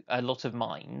of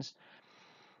mines,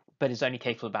 but is only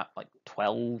capable of about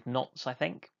 12 knots, I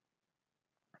think.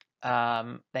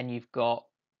 Then you've got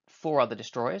 4 other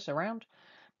destroyers around.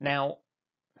 Now,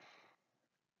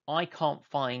 I can't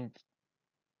find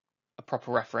a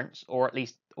proper reference, or at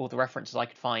least all the references I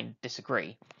could find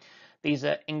disagree. These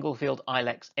are Inglefield,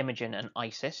 Ilex, Imogen, and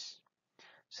Isis.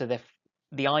 So they're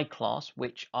the I class,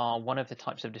 which are one of the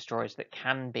types of destroyers that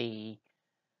can be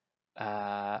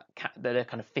that are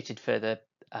kind of fitted for the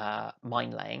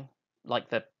mine laying, like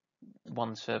the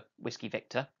ones for Whiskey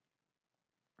Victor.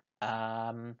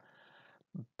 But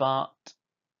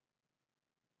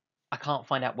I can't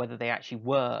find out whether they actually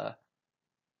were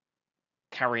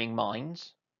carrying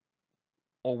mines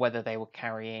or whether they were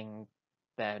carrying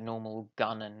their normal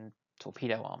gun and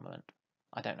torpedo armament.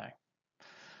 I don't know.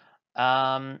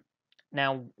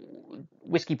 Now,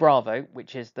 Whiskey Bravo,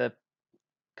 which is the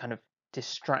kind of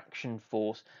distraction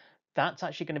force, that's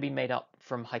actually going to be made up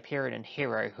from Hyperion and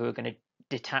Hero, who are going to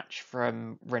detach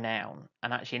from Renown.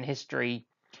 And actually, in history,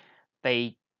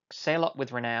 they sail up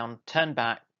with Renown, turn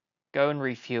back, go and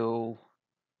refuel,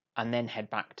 and then head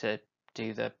back to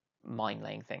do the mine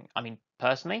laying thing. I mean,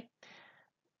 personally,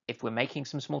 if we're making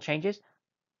some small changes,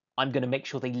 I'm going to make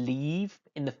sure they leave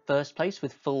in the first place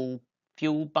with full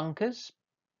fuel bunkers,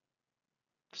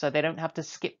 so they don't have to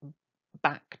skip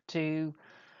back to.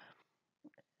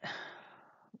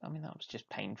 I mean, that was just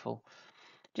painful.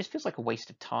 It just feels like a waste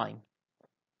of time.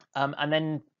 And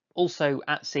then also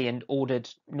at sea and ordered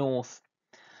north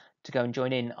to go and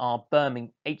join in are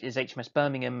HMS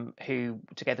Birmingham, who,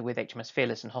 together with HMS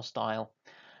Fearless and Hostile,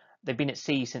 they've been at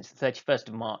sea since the 31st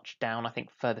of March, down, I think,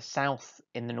 further south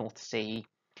in the North Sea,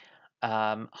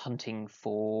 hunting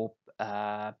for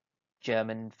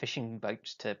German fishing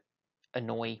boats to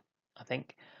annoy, I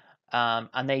think.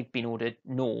 And they've been ordered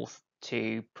north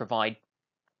to provide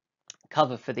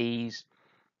cover for these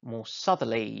more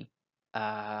southerly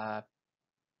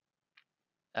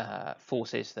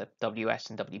forces, the WS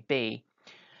and WB.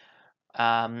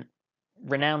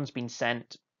 Renown's been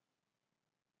sent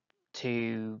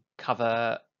to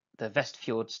cover the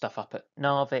Vestfjord stuff up at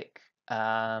Narvik,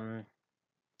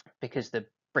 because the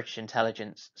British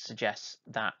intelligence suggests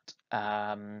that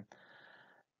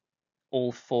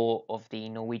all four of the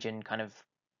Norwegian kind of,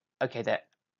 okay, they're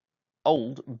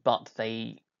old, but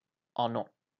they are not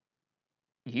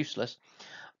useless.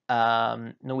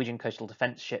 Norwegian coastal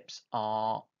defense ships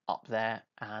are up there,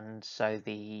 and so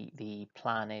the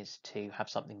plan is to have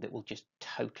something that will just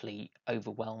totally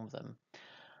overwhelm them.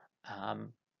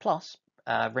 Plus,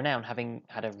 Renown, having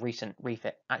had a recent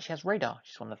refit, actually has radar.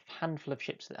 She's one of the handful of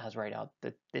ships that has radar.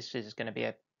 This is going to be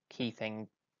a key thing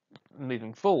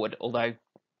moving forward, although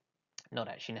not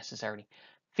actually necessarily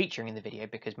featuring in the video,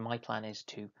 because my plan is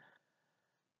to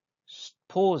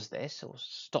pause this or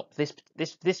stop this.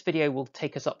 This video will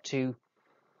take us up to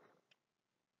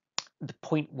the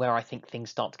point where I think things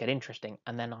start to get interesting,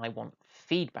 and then I want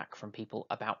feedback from people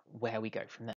about where we go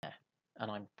from there.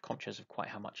 And I'm conscious of quite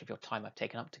how much of your time I've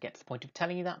taken up to get to the point of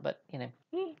telling you that, but you know,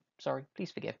 sorry,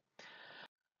 please forgive.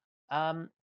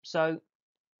 So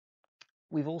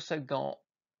we've also got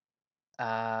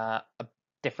a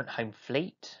different home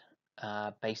fleet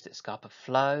based at Scarpa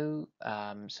Flow.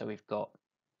 So we've got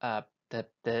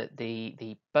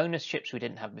the bonus ships we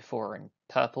didn't have before are in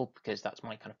purple, because that's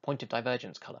my kind of point of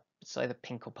divergence color. It's either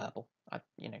pink or purple.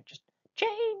 Just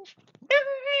change.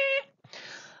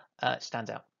 It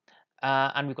stands out.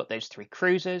 And we've got those three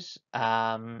cruisers.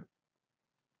 Now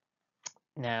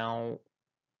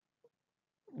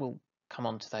we'll come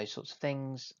on to those sorts of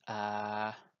things.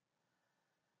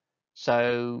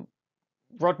 So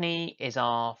Rodney is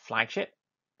our flagship.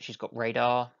 She's got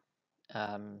radar.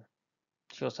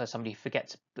 She also has somebody who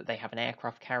forgets that they have an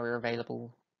aircraft carrier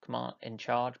available command in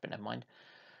charge, but never mind.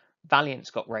 Valiant's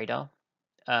got radar.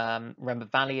 Remember,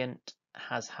 Valiant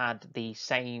has had the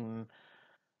same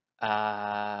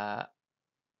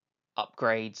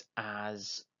upgrades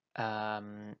as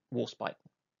Warspite.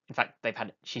 In fact,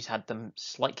 she's had them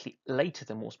slightly later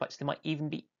than Warspite, so they might even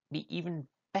be even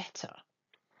better.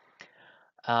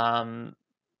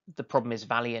 The problem is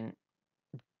Valiant.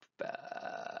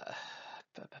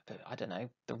 I don't know.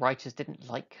 The writers didn't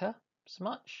like her so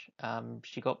much.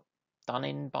 She got done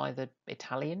in by the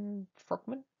Italian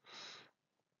frogman.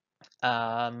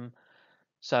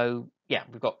 So yeah,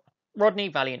 we've got Rodney,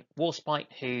 Valiant,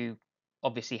 Warspite, who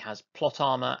obviously has plot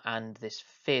armor and this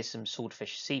fearsome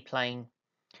swordfish seaplane,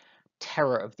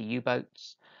 terror of the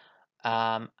U-boats.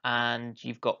 And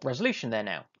you've got Resolution there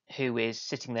now, who is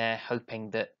sitting there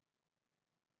hoping that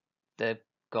the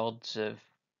gods of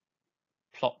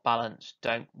plot balance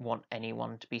don't want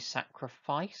anyone to be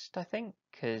sacrificed, I think,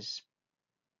 because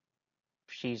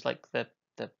she's like the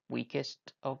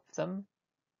weakest of them,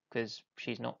 because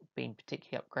she's not been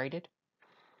particularly upgraded.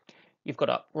 You've got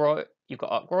Ark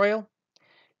Royal,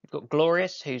 You've got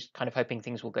Glorious, who's kind of hoping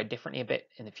things will go differently a bit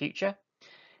in the future.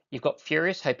 You've got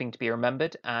Furious, hoping to be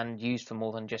remembered and used for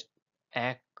more than just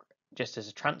just as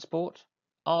a transport.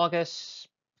 Argus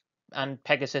and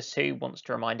Pegasus, who wants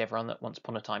to remind everyone that once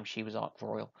upon a time she was Ark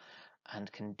Royal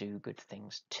and can do good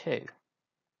things too.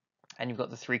 And you've got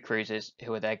the three cruisers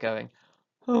who are there going,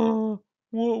 oh,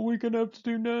 what are we going to have to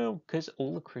do now? Because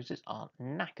all the cruisers are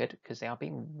knackered because they are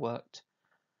being worked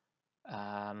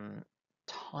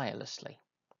tirelessly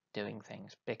doing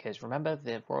things. Because remember,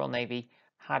 the Royal Navy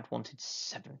had wanted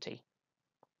 70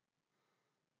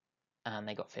 and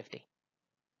they got 50-ish.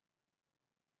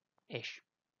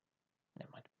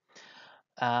 Never mind.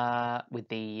 With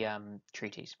the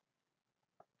treaties.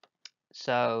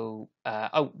 So,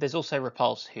 there's also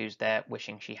Repulse, who's there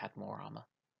wishing she had more armor.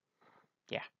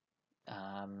 Yeah.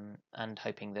 And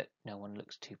hoping that no one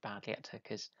looks too badly at her,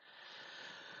 because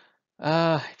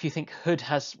if you think Hood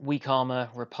has weak armor,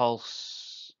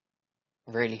 Repulse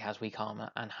really has weak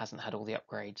armor and hasn't had all the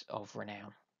upgrades of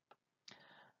Renown.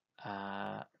 Did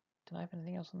I have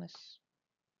anything else on this?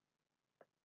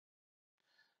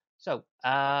 So,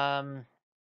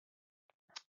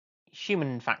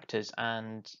 human factors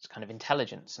and kind of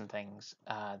intelligence and things.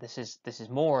 This is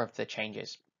more of the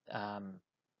changes,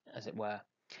 as it were.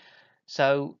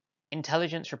 So,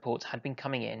 intelligence reports had been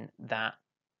coming in that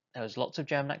there was lots of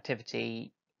German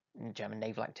activity, German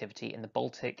naval activity in the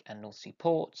Baltic and North Sea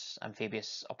ports.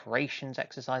 Amphibious operations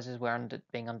exercises were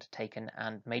being undertaken,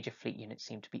 and major fleet units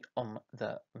seemed to be on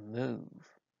the move.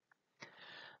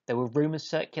 There were rumours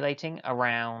circulating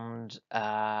around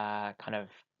kind of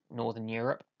Northern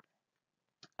Europe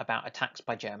about attacks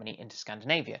by Germany into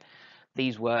Scandinavia.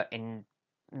 These were in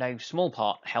no small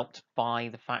part helped by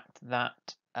the fact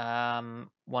that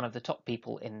one of the top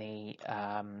people in the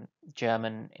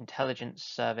German intelligence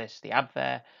service, the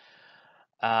Abwehr,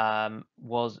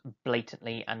 was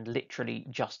blatantly and literally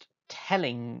just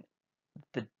telling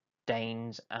the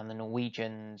Danes and the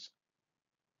Norwegians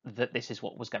that this is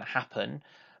what was going to happen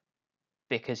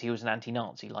because he was an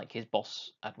anti-Nazi, like his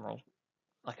boss, Admiral,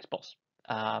 like his boss.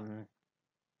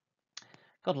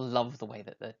 Gotta love the way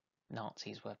that the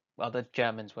Nazis were, well, the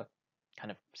Germans were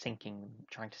kind of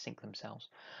trying to sink themselves.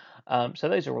 So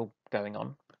those are all going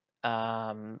on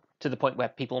to the point where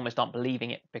people almost aren't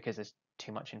believing it because there's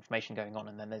too much information going on,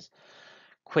 and then there's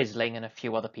Quisling and a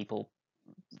few other people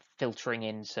filtering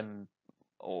in some,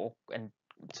 and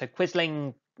so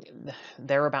Quisling,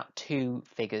 there are about two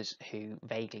figures who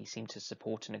vaguely seem to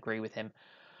support and agree with him,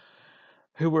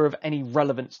 who were of any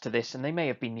relevance to this, and they may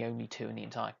have been the only two in the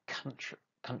entire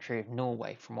country of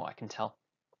Norway, from what I can tell.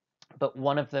 But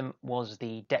one of them was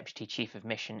the deputy chief of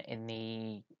mission in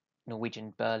the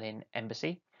Norwegian Berlin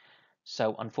embassy.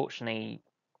 So unfortunately,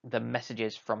 the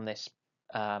messages from this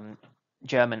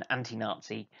German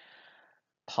anti-Nazi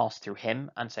pass through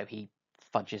him, and so he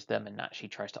fudges them and actually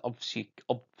tries to obfuscate.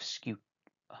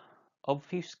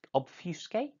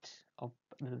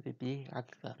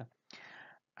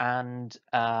 And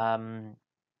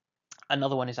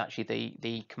another one is actually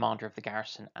the commander of the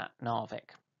garrison at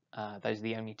Narvik. Those are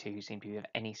the only two who seem to be of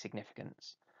any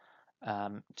significance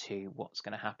to what's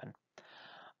going to happen.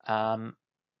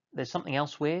 There's something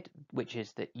else weird, which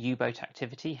is that U-boat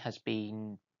activity has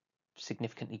been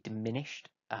significantly diminished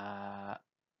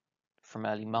from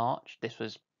early March. This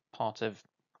was part of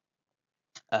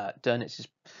Donitz's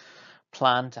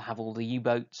plan to have all the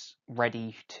U-boats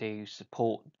ready to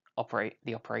support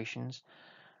the operations.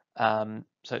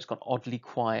 So it's gone oddly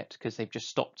quiet because they've just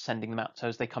stopped sending them out. So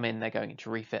as they come in, they're going into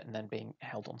refit and then being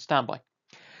held on standby.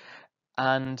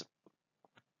 And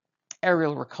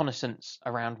aerial reconnaissance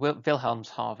around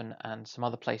Wilhelmshaven and some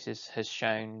other places has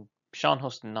shown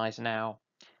Scharnhorst and Gneisenau,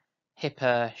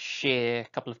 Hipper, Scheer, a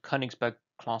couple of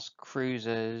Königsberg-class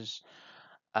cruisers,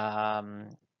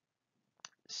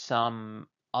 some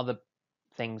other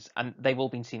things, and they've all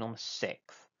been seen on the 6th,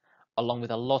 along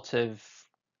with a lot of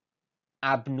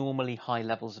abnormally high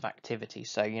levels of activity.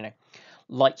 So,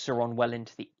 lights are on well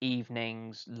into the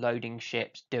evenings, loading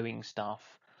ships, doing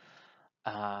stuff.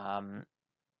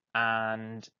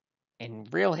 And in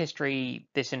real history,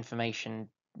 this information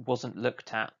wasn't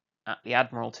looked at the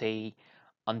Admiralty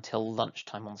until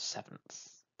lunchtime on the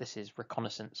 7th. This is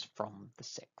reconnaissance from the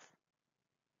 6th.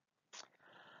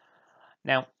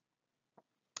 Now,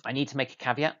 I need to make a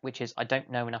caveat, which is I don't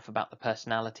know enough about the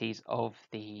personalities of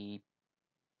the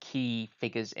key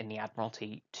figures in the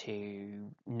Admiralty to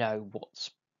know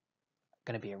what's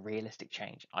going to be a realistic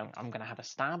change. I'm going to have a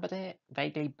stab at it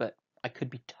vaguely, but I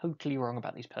could be totally wrong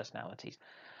about these personalities.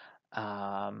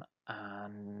 And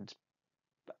I'm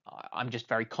just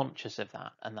very conscious of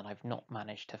that, and that I've not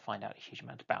managed to find out a huge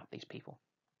amount about these people.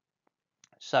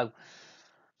 So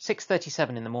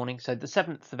 6:37 in the morning. So the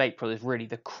 7th of April is really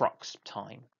the crux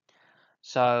time.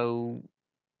 So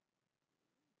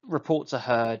reports are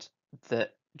heard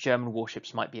that German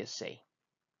warships might be at sea.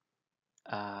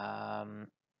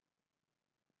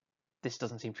 This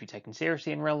doesn't seem to be taken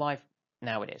seriously in real life.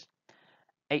 Now it is.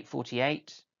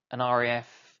 8:48, an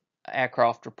RAF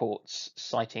aircraft reports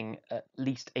sighting at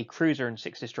least a cruiser and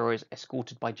 6 destroyers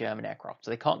escorted by German aircraft.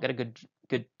 So they can't get a good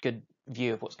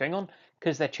view of what's going on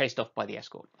because they're chased off by the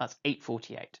escort. That's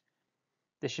 8:48.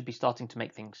 This should be starting to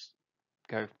make things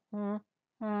go.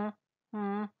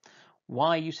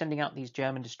 Why are you sending out these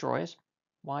German destroyers?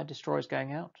 Why are destroyers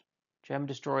going out? German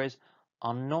destroyers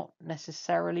are not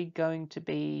necessarily going to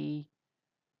be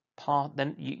part.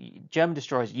 Then German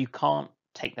destroyers, you can't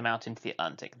take them out into the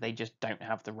Atlantic. They just don't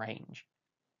have the range.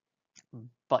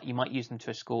 But you might use them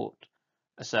to escort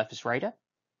a surface raider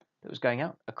that was going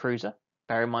out, a cruiser.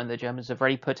 Bear in mind the Germans have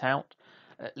already put out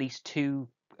at least two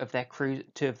of their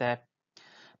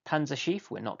Panzerschiff.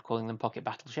 We're not calling them pocket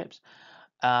battleships.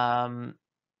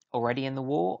 Already in the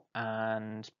war,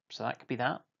 and so that could be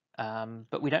that.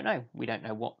 But we don't know. We don't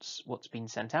know what's been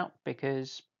sent out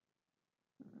because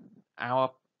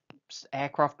our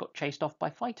aircraft got chased off by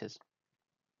fighters.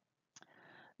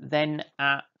 Then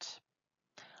at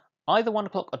either 1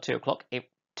 o'clock or 2 o'clock, it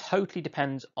totally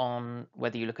depends on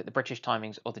whether you look at the British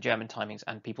timings or the German timings,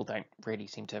 and people don't really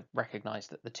seem to recognise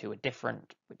that the two are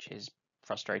different, which is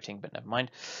frustrating, but never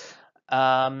mind.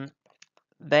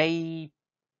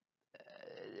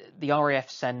 The RAF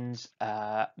sends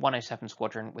 107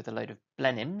 Squadron with a load of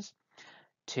Blenheims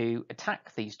to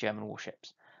attack these German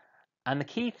warships. And the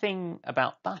key thing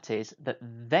about that is that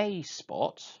they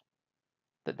spot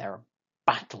that there are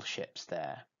battleships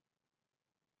there.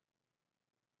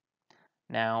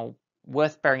 Now,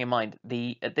 worth bearing in mind,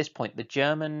 at this point, the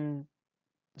German...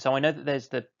 So I know that there's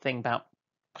the thing about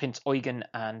Prince Eugen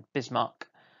and Bismarck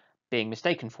being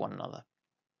mistaken for one another,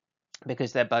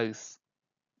 because they're both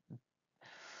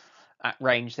at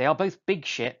range. They are both big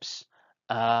ships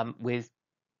with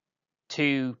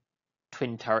two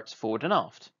twin turrets forward and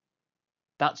aft.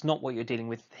 That's not what you're dealing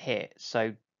with here.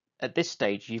 So at this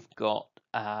stage, you've got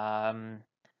Admiral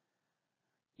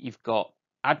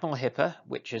Hipper,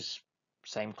 which is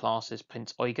same class as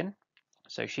Prince Eugen.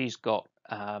 So she's got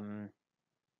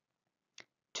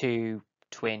two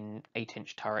twin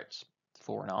 8-inch turrets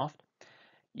fore and aft.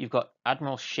 You've got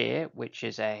Admiral Scheer, which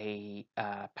is a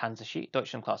Panzerschiff,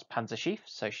 Deutschland class Panzerschiff.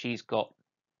 So she's got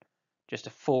just a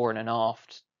fore and an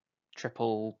aft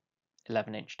triple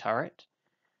 11-inch turret.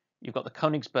 You've got the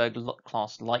Königsberg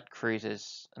class light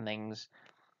cruisers and things.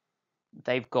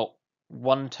 They've got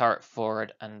one turret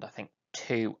forward and I think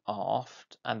two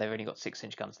aft, and they've only got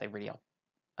 6-inch guns. They really are,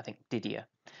 I think, Didier.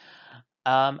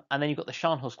 And then you've got the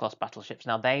Scharnhorst class battleships.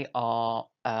 Now they are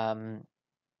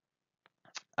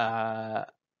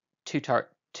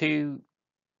two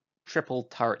triple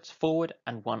turrets forward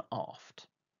and one aft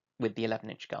with the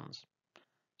 11-inch guns.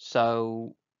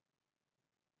 So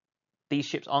these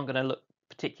ships aren't going to look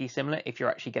particularly similar if you're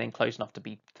actually getting close enough to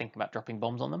be thinking about dropping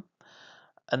bombs on them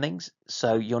and things.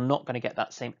 So you're not going to get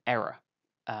that same error.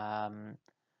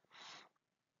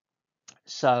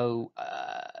 So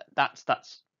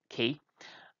that's key,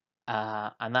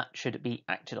 and that should be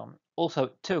acted on. Also,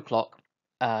 at 2 o'clock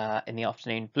in the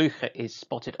afternoon, Blücher is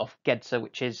spotted off Gedser,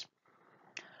 which is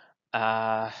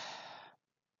the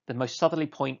most southerly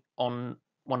point on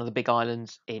one of the big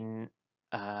islands in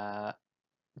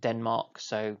Denmark.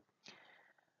 So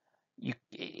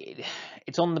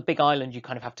it's on the big island. You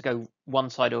kind of have to go one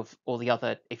side or the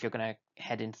other if you're going to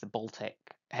head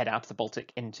out of the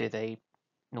Baltic into the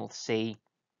North Sea,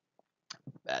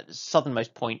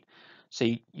 southernmost point. So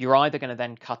you're either going to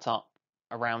then cut up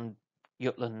around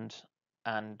Jutland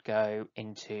and go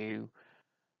into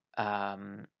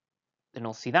the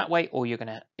North Sea that way, or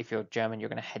if you're German, you're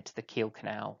going to head to the Kiel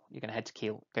Canal. You're going to head to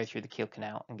Kiel, go through the Kiel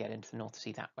Canal, and get into the North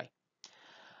Sea that way.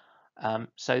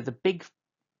 So the big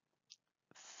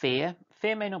fear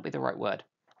may not be the right word.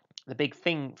 The big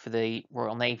thing for the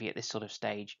Royal Navy at this sort of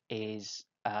stage is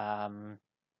the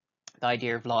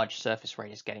idea of large surface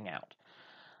raiders getting out.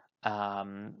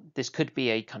 This could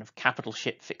be a kind of capital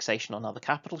ship fixation on other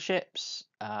capital ships.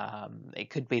 It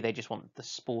could be they just want the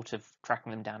sport of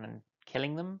tracking them down and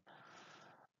killing them.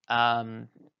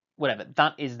 Whatever,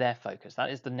 that is their focus. That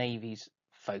is the Navy's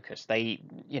focus.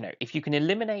 If you can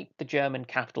eliminate the German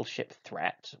capital ship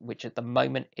threat, which at the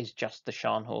moment is just the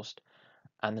Scharnhorst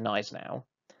and the Gneisenau,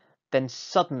 then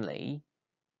suddenly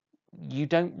you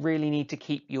don't really need to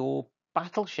keep your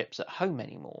battleships at home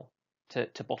anymore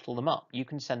to bottle them up. You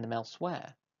can send them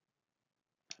elsewhere.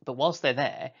 But whilst they're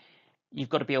there, you've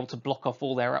got to be able to block off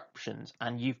all their options,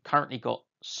 and you've currently got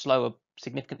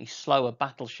significantly slower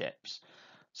battleships.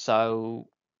 So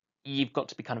you've got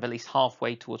to be kind of at least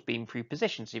halfway towards being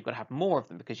pre-positioned. So you've got to have more of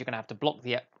them because you're going to have to block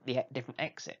the different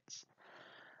exits.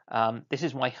 This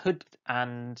is why Hood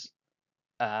and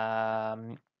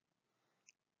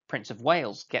Prince of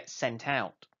Wales get sent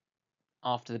out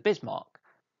after the Bismarck.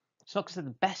 It's not because they're the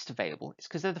best available, it's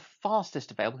because they're the fastest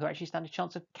available who actually stand a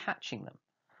chance of catching them.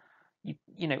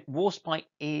 You know, Warspite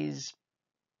is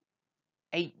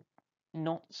 8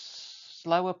 knots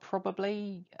slower,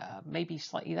 probably, maybe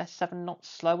slightly less, 7 knots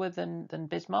slower than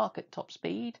Bismarck at top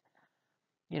speed.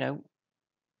 You know,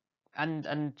 and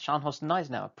Scharnhorst and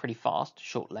Eisenhower are pretty fast,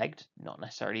 short-legged, not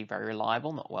necessarily very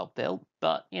reliable, not well built,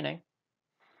 but you know,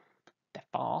 they're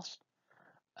fast.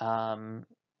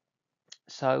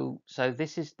 So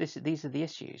these are the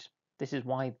issues. This is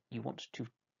why you want to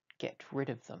get rid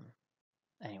of them.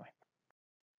 Anyway,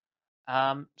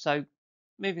 so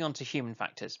moving on to human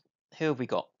factors. Who have we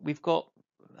got? We've got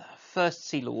First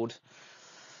Sea Lord,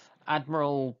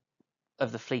 Admiral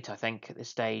of the Fleet, I think, at this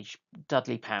stage,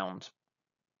 Dudley Pound.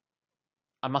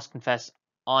 I must confess,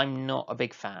 I'm not a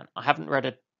big fan. I haven't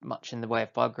read much in the way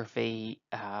of biography.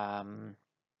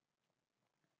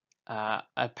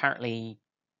 Apparently,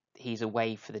 he's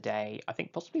away for the day. I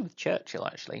think possibly with Churchill,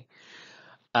 actually,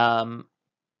 on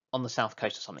the south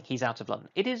coast or something. He's out of London.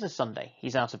 It is a Sunday.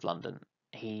 He's out of London.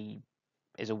 He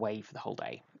is away for the whole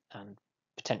day and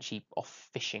potentially off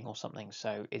fishing or something,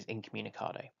 so is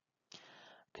incommunicado.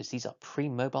 Because these are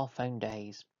pre-mobile phone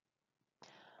days.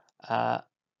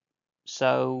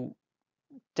 So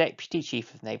Deputy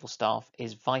Chief of Naval Staff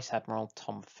is Vice Admiral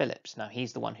Tom Phillips. Now,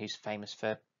 he's the one who's famous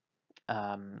for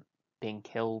being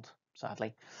killed,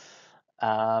 sadly,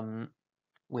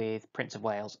 with Prince of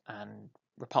Wales and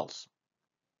Repulse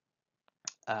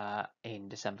in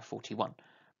December 41.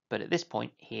 But at this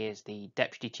point, he is the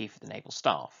Deputy Chief of the Naval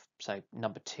Staff, so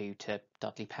number 2 to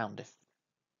Dudley Pound-ish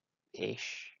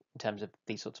in terms of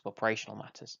these sorts of operational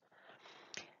matters.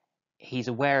 He's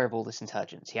aware of all this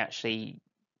intelligence. He actually,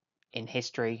 in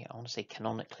history, I want to say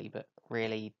canonically, but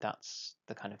really that's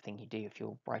the kind of thing you do if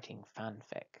you're writing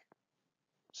fanfic.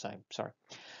 So, sorry.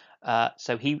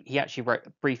 So he actually wrote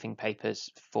briefing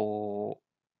papers for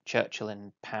Churchill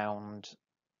and Pound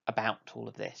about all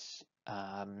of this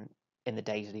in the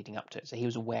days leading up to it. So he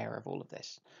was aware of all of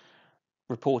this.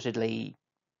 Reportedly,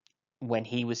 when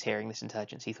he was hearing this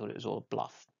intelligence, he thought it was all a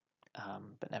bluff,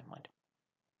 but never mind.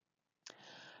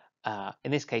 In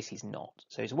this case, he's not.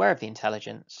 So he's aware of the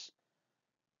intelligence.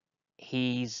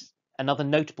 He's another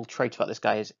notable trait about this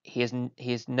guy is he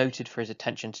is noted for his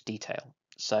attention to detail.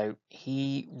 So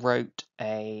he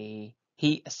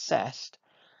assessed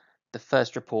the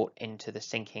first report into the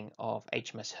sinking of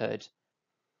HMS Hood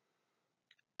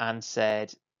and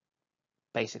said,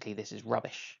 basically, this is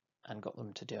rubbish, and got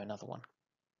them to do another one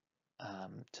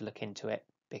to look into it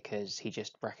because he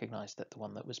just recognised that the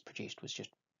one that was produced was just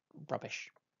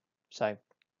rubbish. So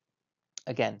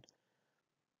again,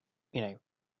 you know,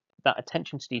 that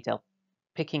attention to detail,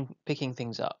 picking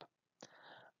things up.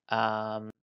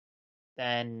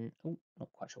 Then,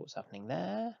 not quite sure what's happening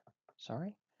there.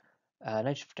 Sorry.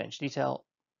 Notice for attention to detail.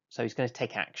 So he's going to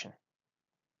take action.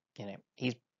 You know,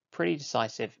 he's pretty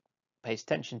decisive, pays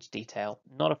attention to detail,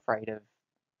 not afraid of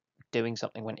doing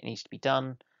something when it needs to be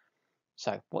done.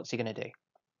 So what's he going to do?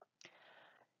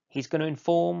 He's going to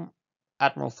inform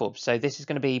Admiral Forbes. So this is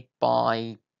going to be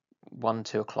by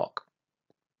 1-2 o'clock.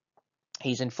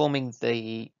 He's informing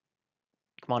the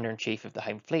Commander-in-Chief of the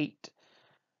Home Fleet,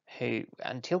 who,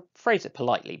 and he'll phrase it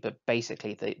politely, but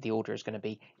basically the order is going to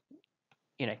be,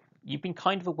 you know, you've been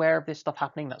kind of aware of this stuff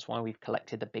happening. That's why we've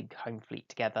collected the big Home Fleet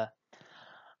together.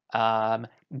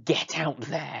 Get out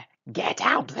there! Get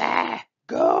out there!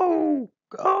 Go!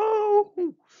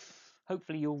 Go!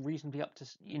 Hopefully you're reasonably up to,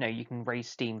 you know, you can raise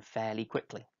steam fairly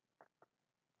quickly.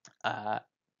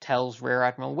 Tells Rear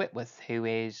Admiral Whitworth, who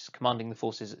is commanding the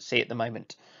forces at sea at the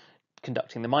moment,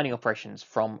 conducting the mining operations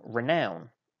from Renown.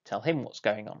 Tell him what's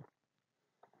going on.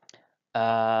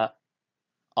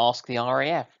 Ask the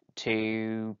RAF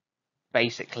to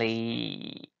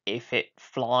basically, if it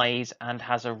flies and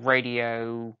has a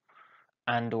radio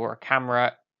and or a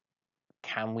camera,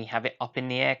 can we have it up in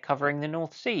the air covering the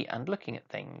North Sea and looking at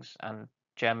things and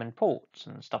German ports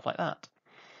and stuff like that?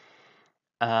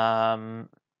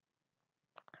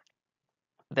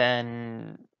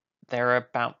 Then there are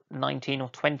about 19 or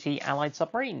 20 Allied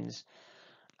submarines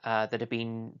that have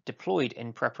been deployed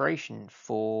in preparation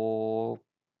for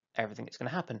everything that's going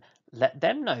to happen. Let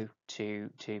them know to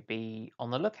be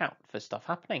on the lookout for stuff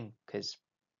happening, because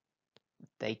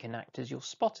they can act as your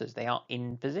spotters. They are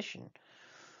in position.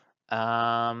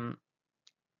 That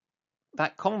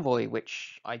convoy,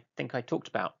 which I think I talked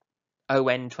about,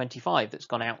 ON-25, that's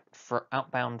gone out for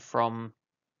outbound from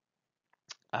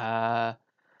the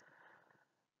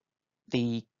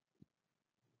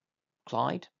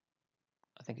Clyde.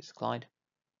 I think it's the Clyde,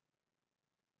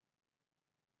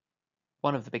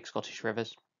 one of the big Scottish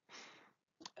rivers.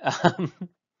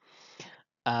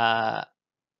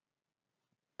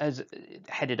 Has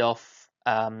headed off,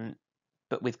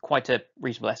 but with quite a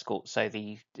reasonable escort. So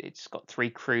it's got 3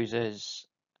 cruisers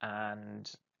and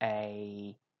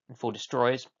 4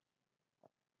 destroyers.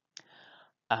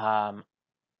 At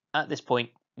this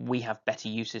point, we have better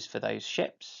uses for those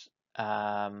ships.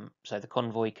 So the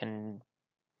convoy can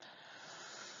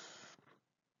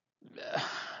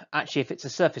actually, if it's a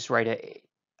surface raider,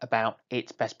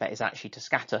 its best bet is actually to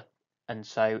scatter. And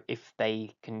so if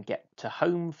they can get to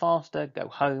home faster, go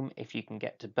home. If you can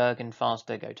get to Bergen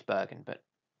faster, go to Bergen. But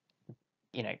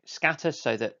scatter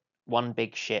so that one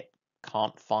big ship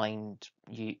can't find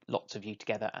lots of you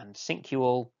together and sink you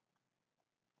all.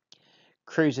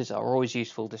 Cruisers are always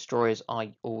useful. Destroyers are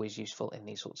always useful in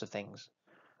these sorts of things.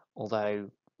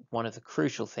 Although one of the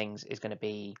crucial things is going to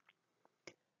be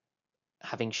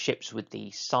having ships with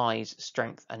the size,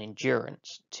 strength, and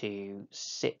endurance to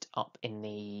sit up in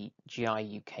the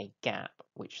GI-UK gap,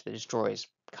 which the destroyers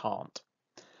can't.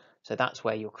 So that's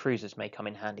where your cruisers may come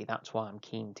in handy. That's why I'm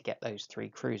keen to get those 3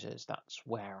 cruisers. That's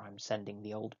where I'm sending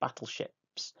the old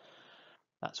battleships.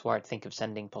 That's where I'd think of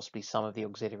sending possibly some of the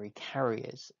auxiliary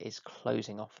carriers, is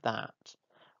closing off that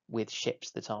with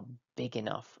ships that are big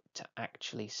enough to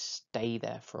actually stay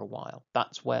there for a while.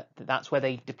 That's where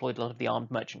they deployed a lot of the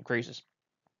armed merchant cruisers,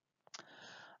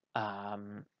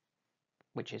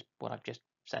 which is what I've just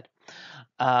said.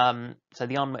 So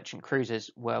the armed merchant cruisers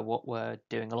were what were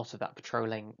doing a lot of that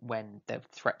patrolling when the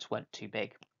threats weren't too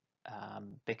big,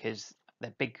 because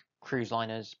they're big cruise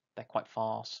liners, they're quite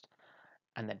fast,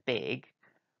 and they're big.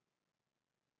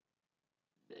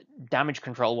 Damage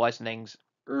control wise and things,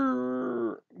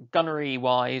 gunnery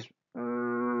wise,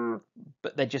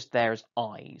 but they're just there as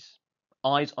eyes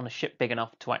on a ship big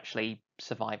enough to actually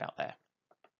survive out there.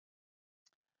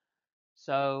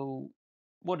 So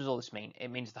what does all this mean? It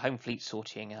means the home fleet's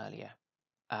sortying earlier,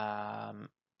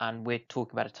 and we're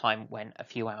talking about a time when a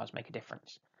few hours make a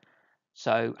difference.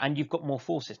 So, and you've got more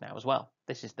forces now as well.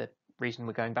 This is the reason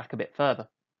we're going back a bit further.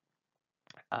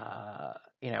 A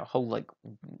whole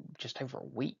just over a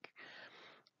week.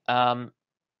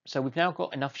 So we've now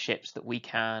got enough ships that we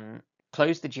can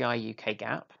close the GI-UK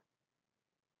gap.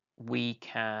 We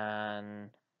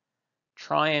can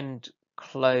try and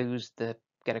close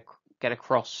get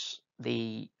across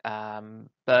the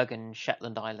Bergen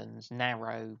Shetland Islands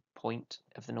narrow point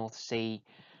of the North Sea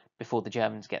before the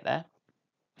Germans get there,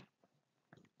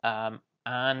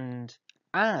 and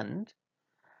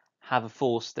have a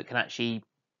force that can actually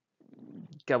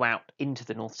go out into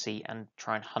the North Sea and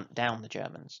try and hunt down the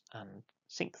Germans and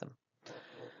sink them.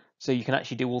 So you can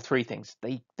actually do all 3 things.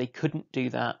 They couldn't do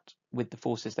that with the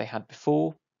forces they had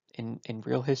before in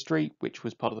real history, which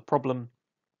was part of the problem.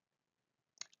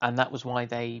 And that was why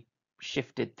they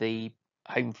shifted the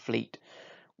home fleet,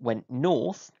 went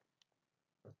north,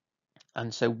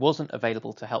 and so wasn't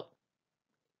available to help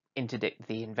interdict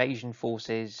the invasion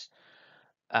forces,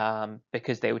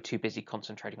 because they were too busy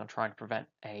concentrating on trying to prevent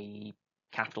a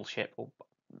capital ship or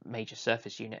major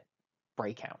surface unit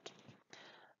breakout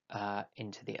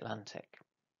into the Atlantic.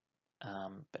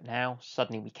 But now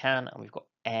suddenly we can, and we've got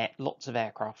lots of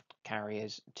aircraft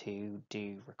carriers to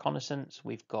do reconnaissance.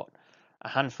 We've got a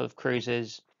handful of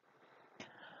cruisers,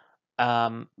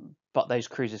 but those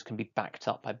cruisers can be backed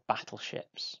up by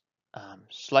battleships,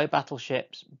 slow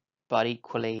battleships, but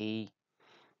equally,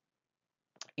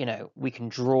 we can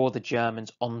draw the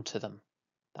Germans onto them.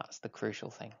 That's the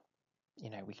crucial thing.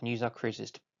 We can use our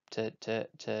cruisers to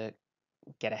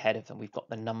get ahead of them. We've got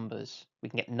the numbers. We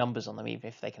can get numbers on them even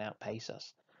if they can outpace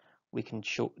us. We can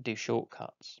do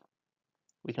shortcuts.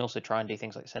 We can also try and do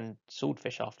things like send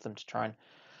swordfish after them to try and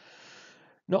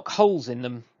knock holes in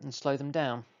them and slow them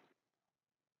down.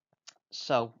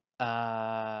 So,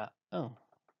 not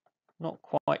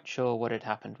quite sure what had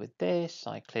happened with this.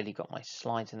 I clearly got my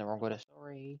slides in the wrong order.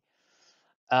 Sorry.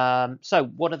 So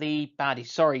what are the baddies?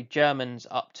 Sorry, Germans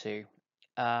up to?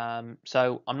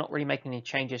 So I'm not really making any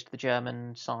changes to the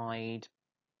German side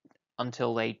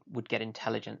until they would get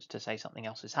intelligence to say something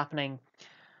else is happening.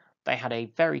 They had a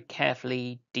very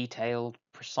carefully detailed,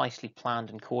 precisely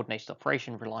planned and coordinated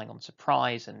operation relying on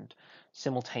surprise and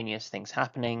simultaneous things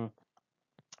happening.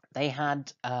 They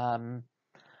had,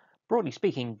 broadly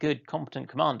speaking, good, competent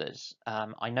commanders.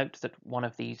 I note that one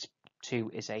of these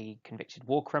 2 is a convicted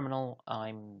war criminal.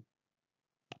 I'm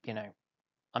you know,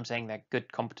 I'm saying they're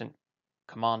good, competent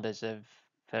commanders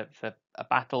for a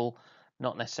battle,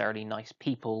 not necessarily nice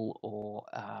people or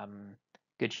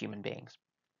good human beings.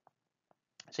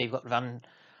 So you've got von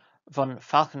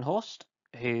Falkenhorst,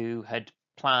 who had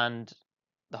planned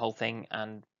the whole thing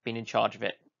and been in charge of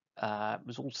it. It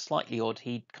was all slightly odd.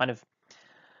 He kind of,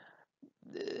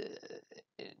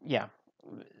 yeah,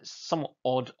 somewhat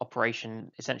odd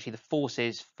operation. Essentially, the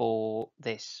forces for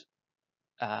this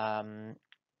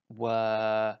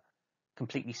were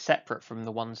completely separate from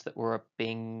the ones that were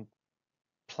being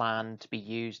planned to be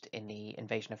used in the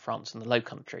invasion of France and the Low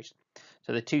Countries.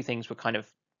 So the two things were kind of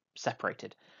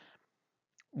separated.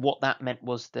 What that meant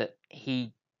was that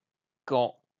he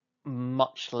got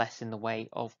much less in the way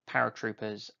of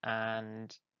paratroopers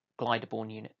and glider-borne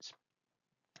units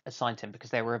assigned to him because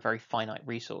they were a very finite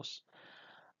resource.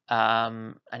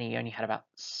 And he only had about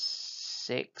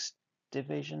 6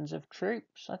 divisions of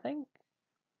troops, I think.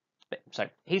 But, so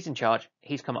he's in charge.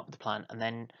 He's come up with the plan, and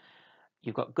then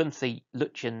you've got Gunther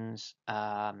Lütjens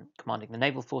commanding the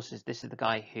naval forces. This is the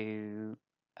guy who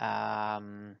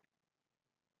now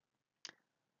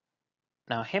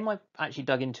him I've actually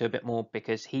dug into a bit more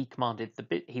because he commanded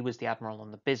he was the admiral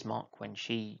on the Bismarck when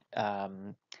she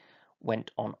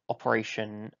went on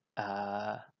Operation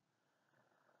Rhine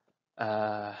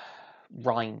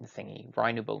thingy,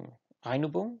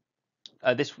 Rheinübung.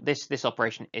 This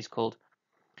operation is called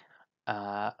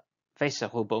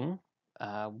Weserübung.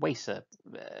 Weser.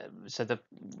 So the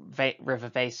river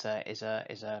Weser is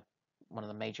a one of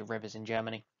the major rivers in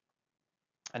Germany,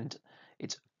 and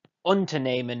it's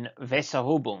Unternehmen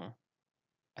Weserübung.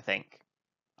 I think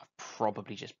I've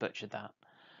probably just butchered that.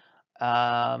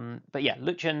 But yeah,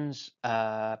 Lütjens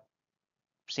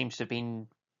seems to have been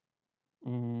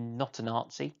not a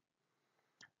Nazi.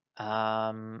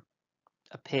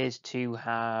 Appears to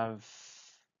have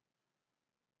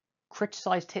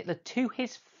criticised Hitler to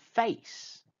his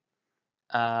face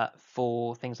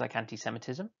for things like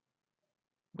anti-Semitism,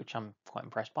 which I'm quite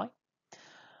impressed by.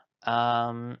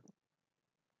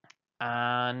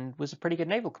 And was a pretty good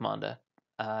naval commander.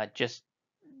 Just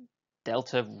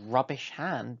dealt a rubbish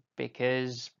hand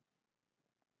because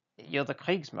you're the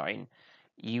Kriegsmarine.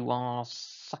 You are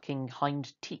sucking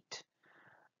hind teat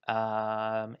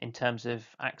in terms of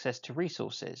access to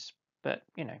resources. But,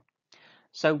 you know,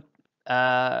 so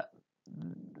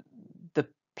the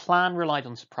plan relied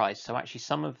on surprise. So actually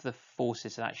some of the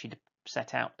forces had actually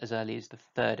set out as early as the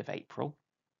 3rd of April.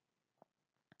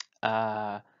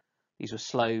 These were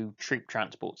slow troop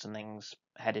transports and things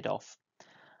headed off,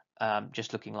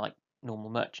 just looking like normal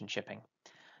merchant shipping.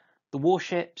 The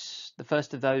warships, the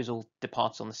first of those all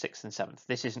departs on the 6th and 7th.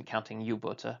 This isn't counting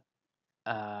U-Boote.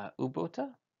 U-Boote?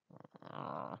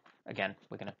 Again,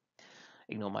 we're going to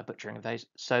ignore my butchering of those.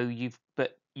 So you've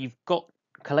got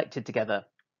collected together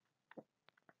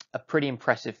a pretty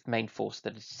impressive main force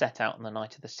that is set out on the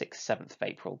night of the 6th, 7th of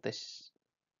April. This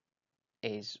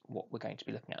is what we're going to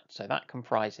be looking at. So that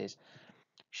comprises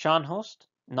Scharnhorst,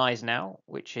 Gneisenau,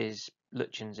 which is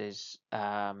Lütjens'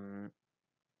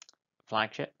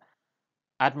 flagship,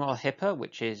 Admiral Hipper,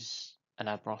 which is an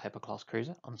Admiral Hipper class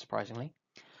cruiser, unsurprisingly,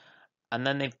 and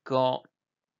then they've got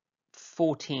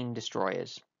 14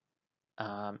 destroyers.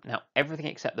 Now everything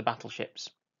except the battleships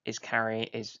is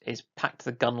packed to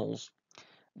the gunwales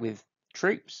with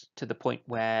troops, to the point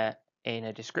where in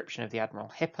a description of the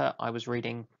Admiral Hipper I was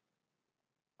reading,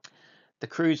 the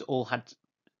crews all had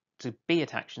to be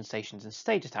at action stations and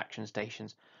stayed at action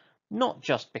stations, not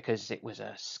just because it was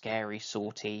a scary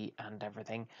sortie and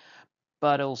everything,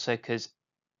 but also because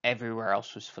everywhere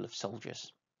else was full of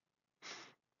soldiers.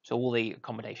 So all the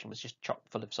accommodation was just chock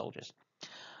full of soldiers.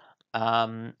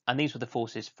 And these were the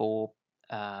forces for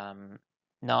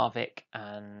Narvik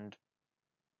and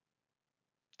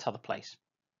t'other place.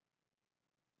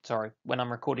 Sorry, when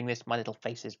I'm recording this, my little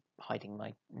face is hiding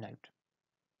my note.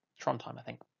 Trondheim, I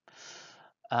think.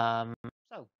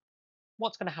 So,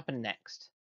 what's going to happen next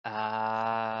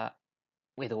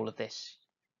with all of this?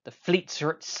 The fleets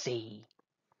are at sea.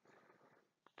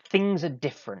 Things are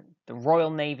different. The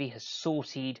Royal Navy has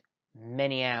sortied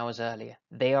many hours earlier.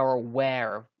 They are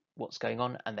aware of what's going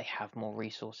on and they have more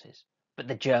resources. But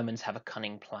the Germans have a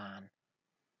cunning plan.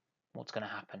 What's going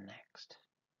to happen next?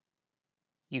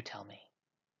 You tell me.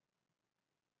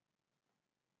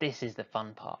 This is the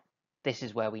fun part. This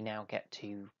is where we now get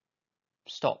to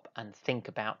stop and think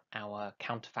about our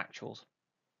counterfactuals.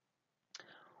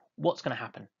 What's going to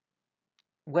happen?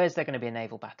 Where's there going to be a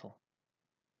naval battle?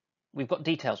 We've got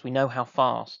details. We know how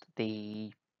fast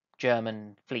the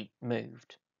German fleet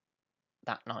moved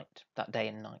that day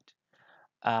and night.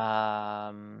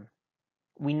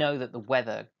 We know that the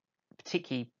weather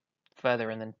particularly further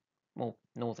in the more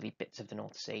northerly bits of the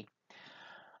North Sea,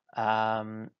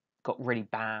 got really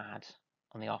bad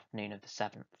on the afternoon of the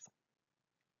 7th.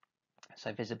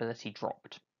 So visibility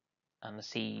dropped and the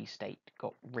sea state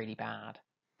got really bad.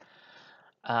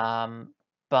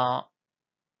 But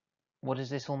what does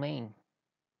this all mean?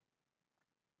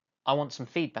 I want some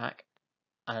feedback,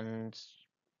 and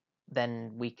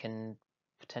then we can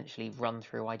potentially run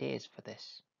through ideas for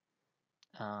this.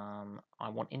 I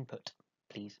want input,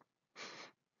 please.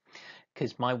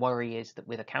 Because my worry is that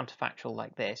with a counterfactual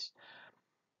like this,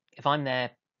 if I'm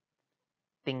there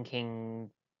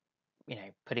thinking,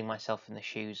 putting myself in the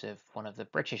shoes of one of the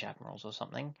British admirals or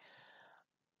something,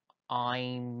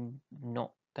 I'm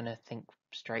not going to think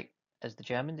straight as the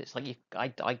Germans. It's like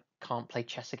I can't play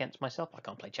chess against myself. I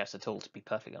can't play chess at all, to be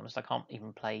perfectly honest. I can't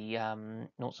even play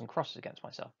noughts and crosses against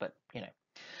myself. But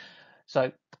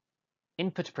so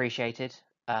input appreciated.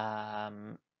 Yeah,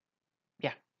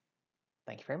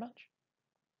 thank you very much.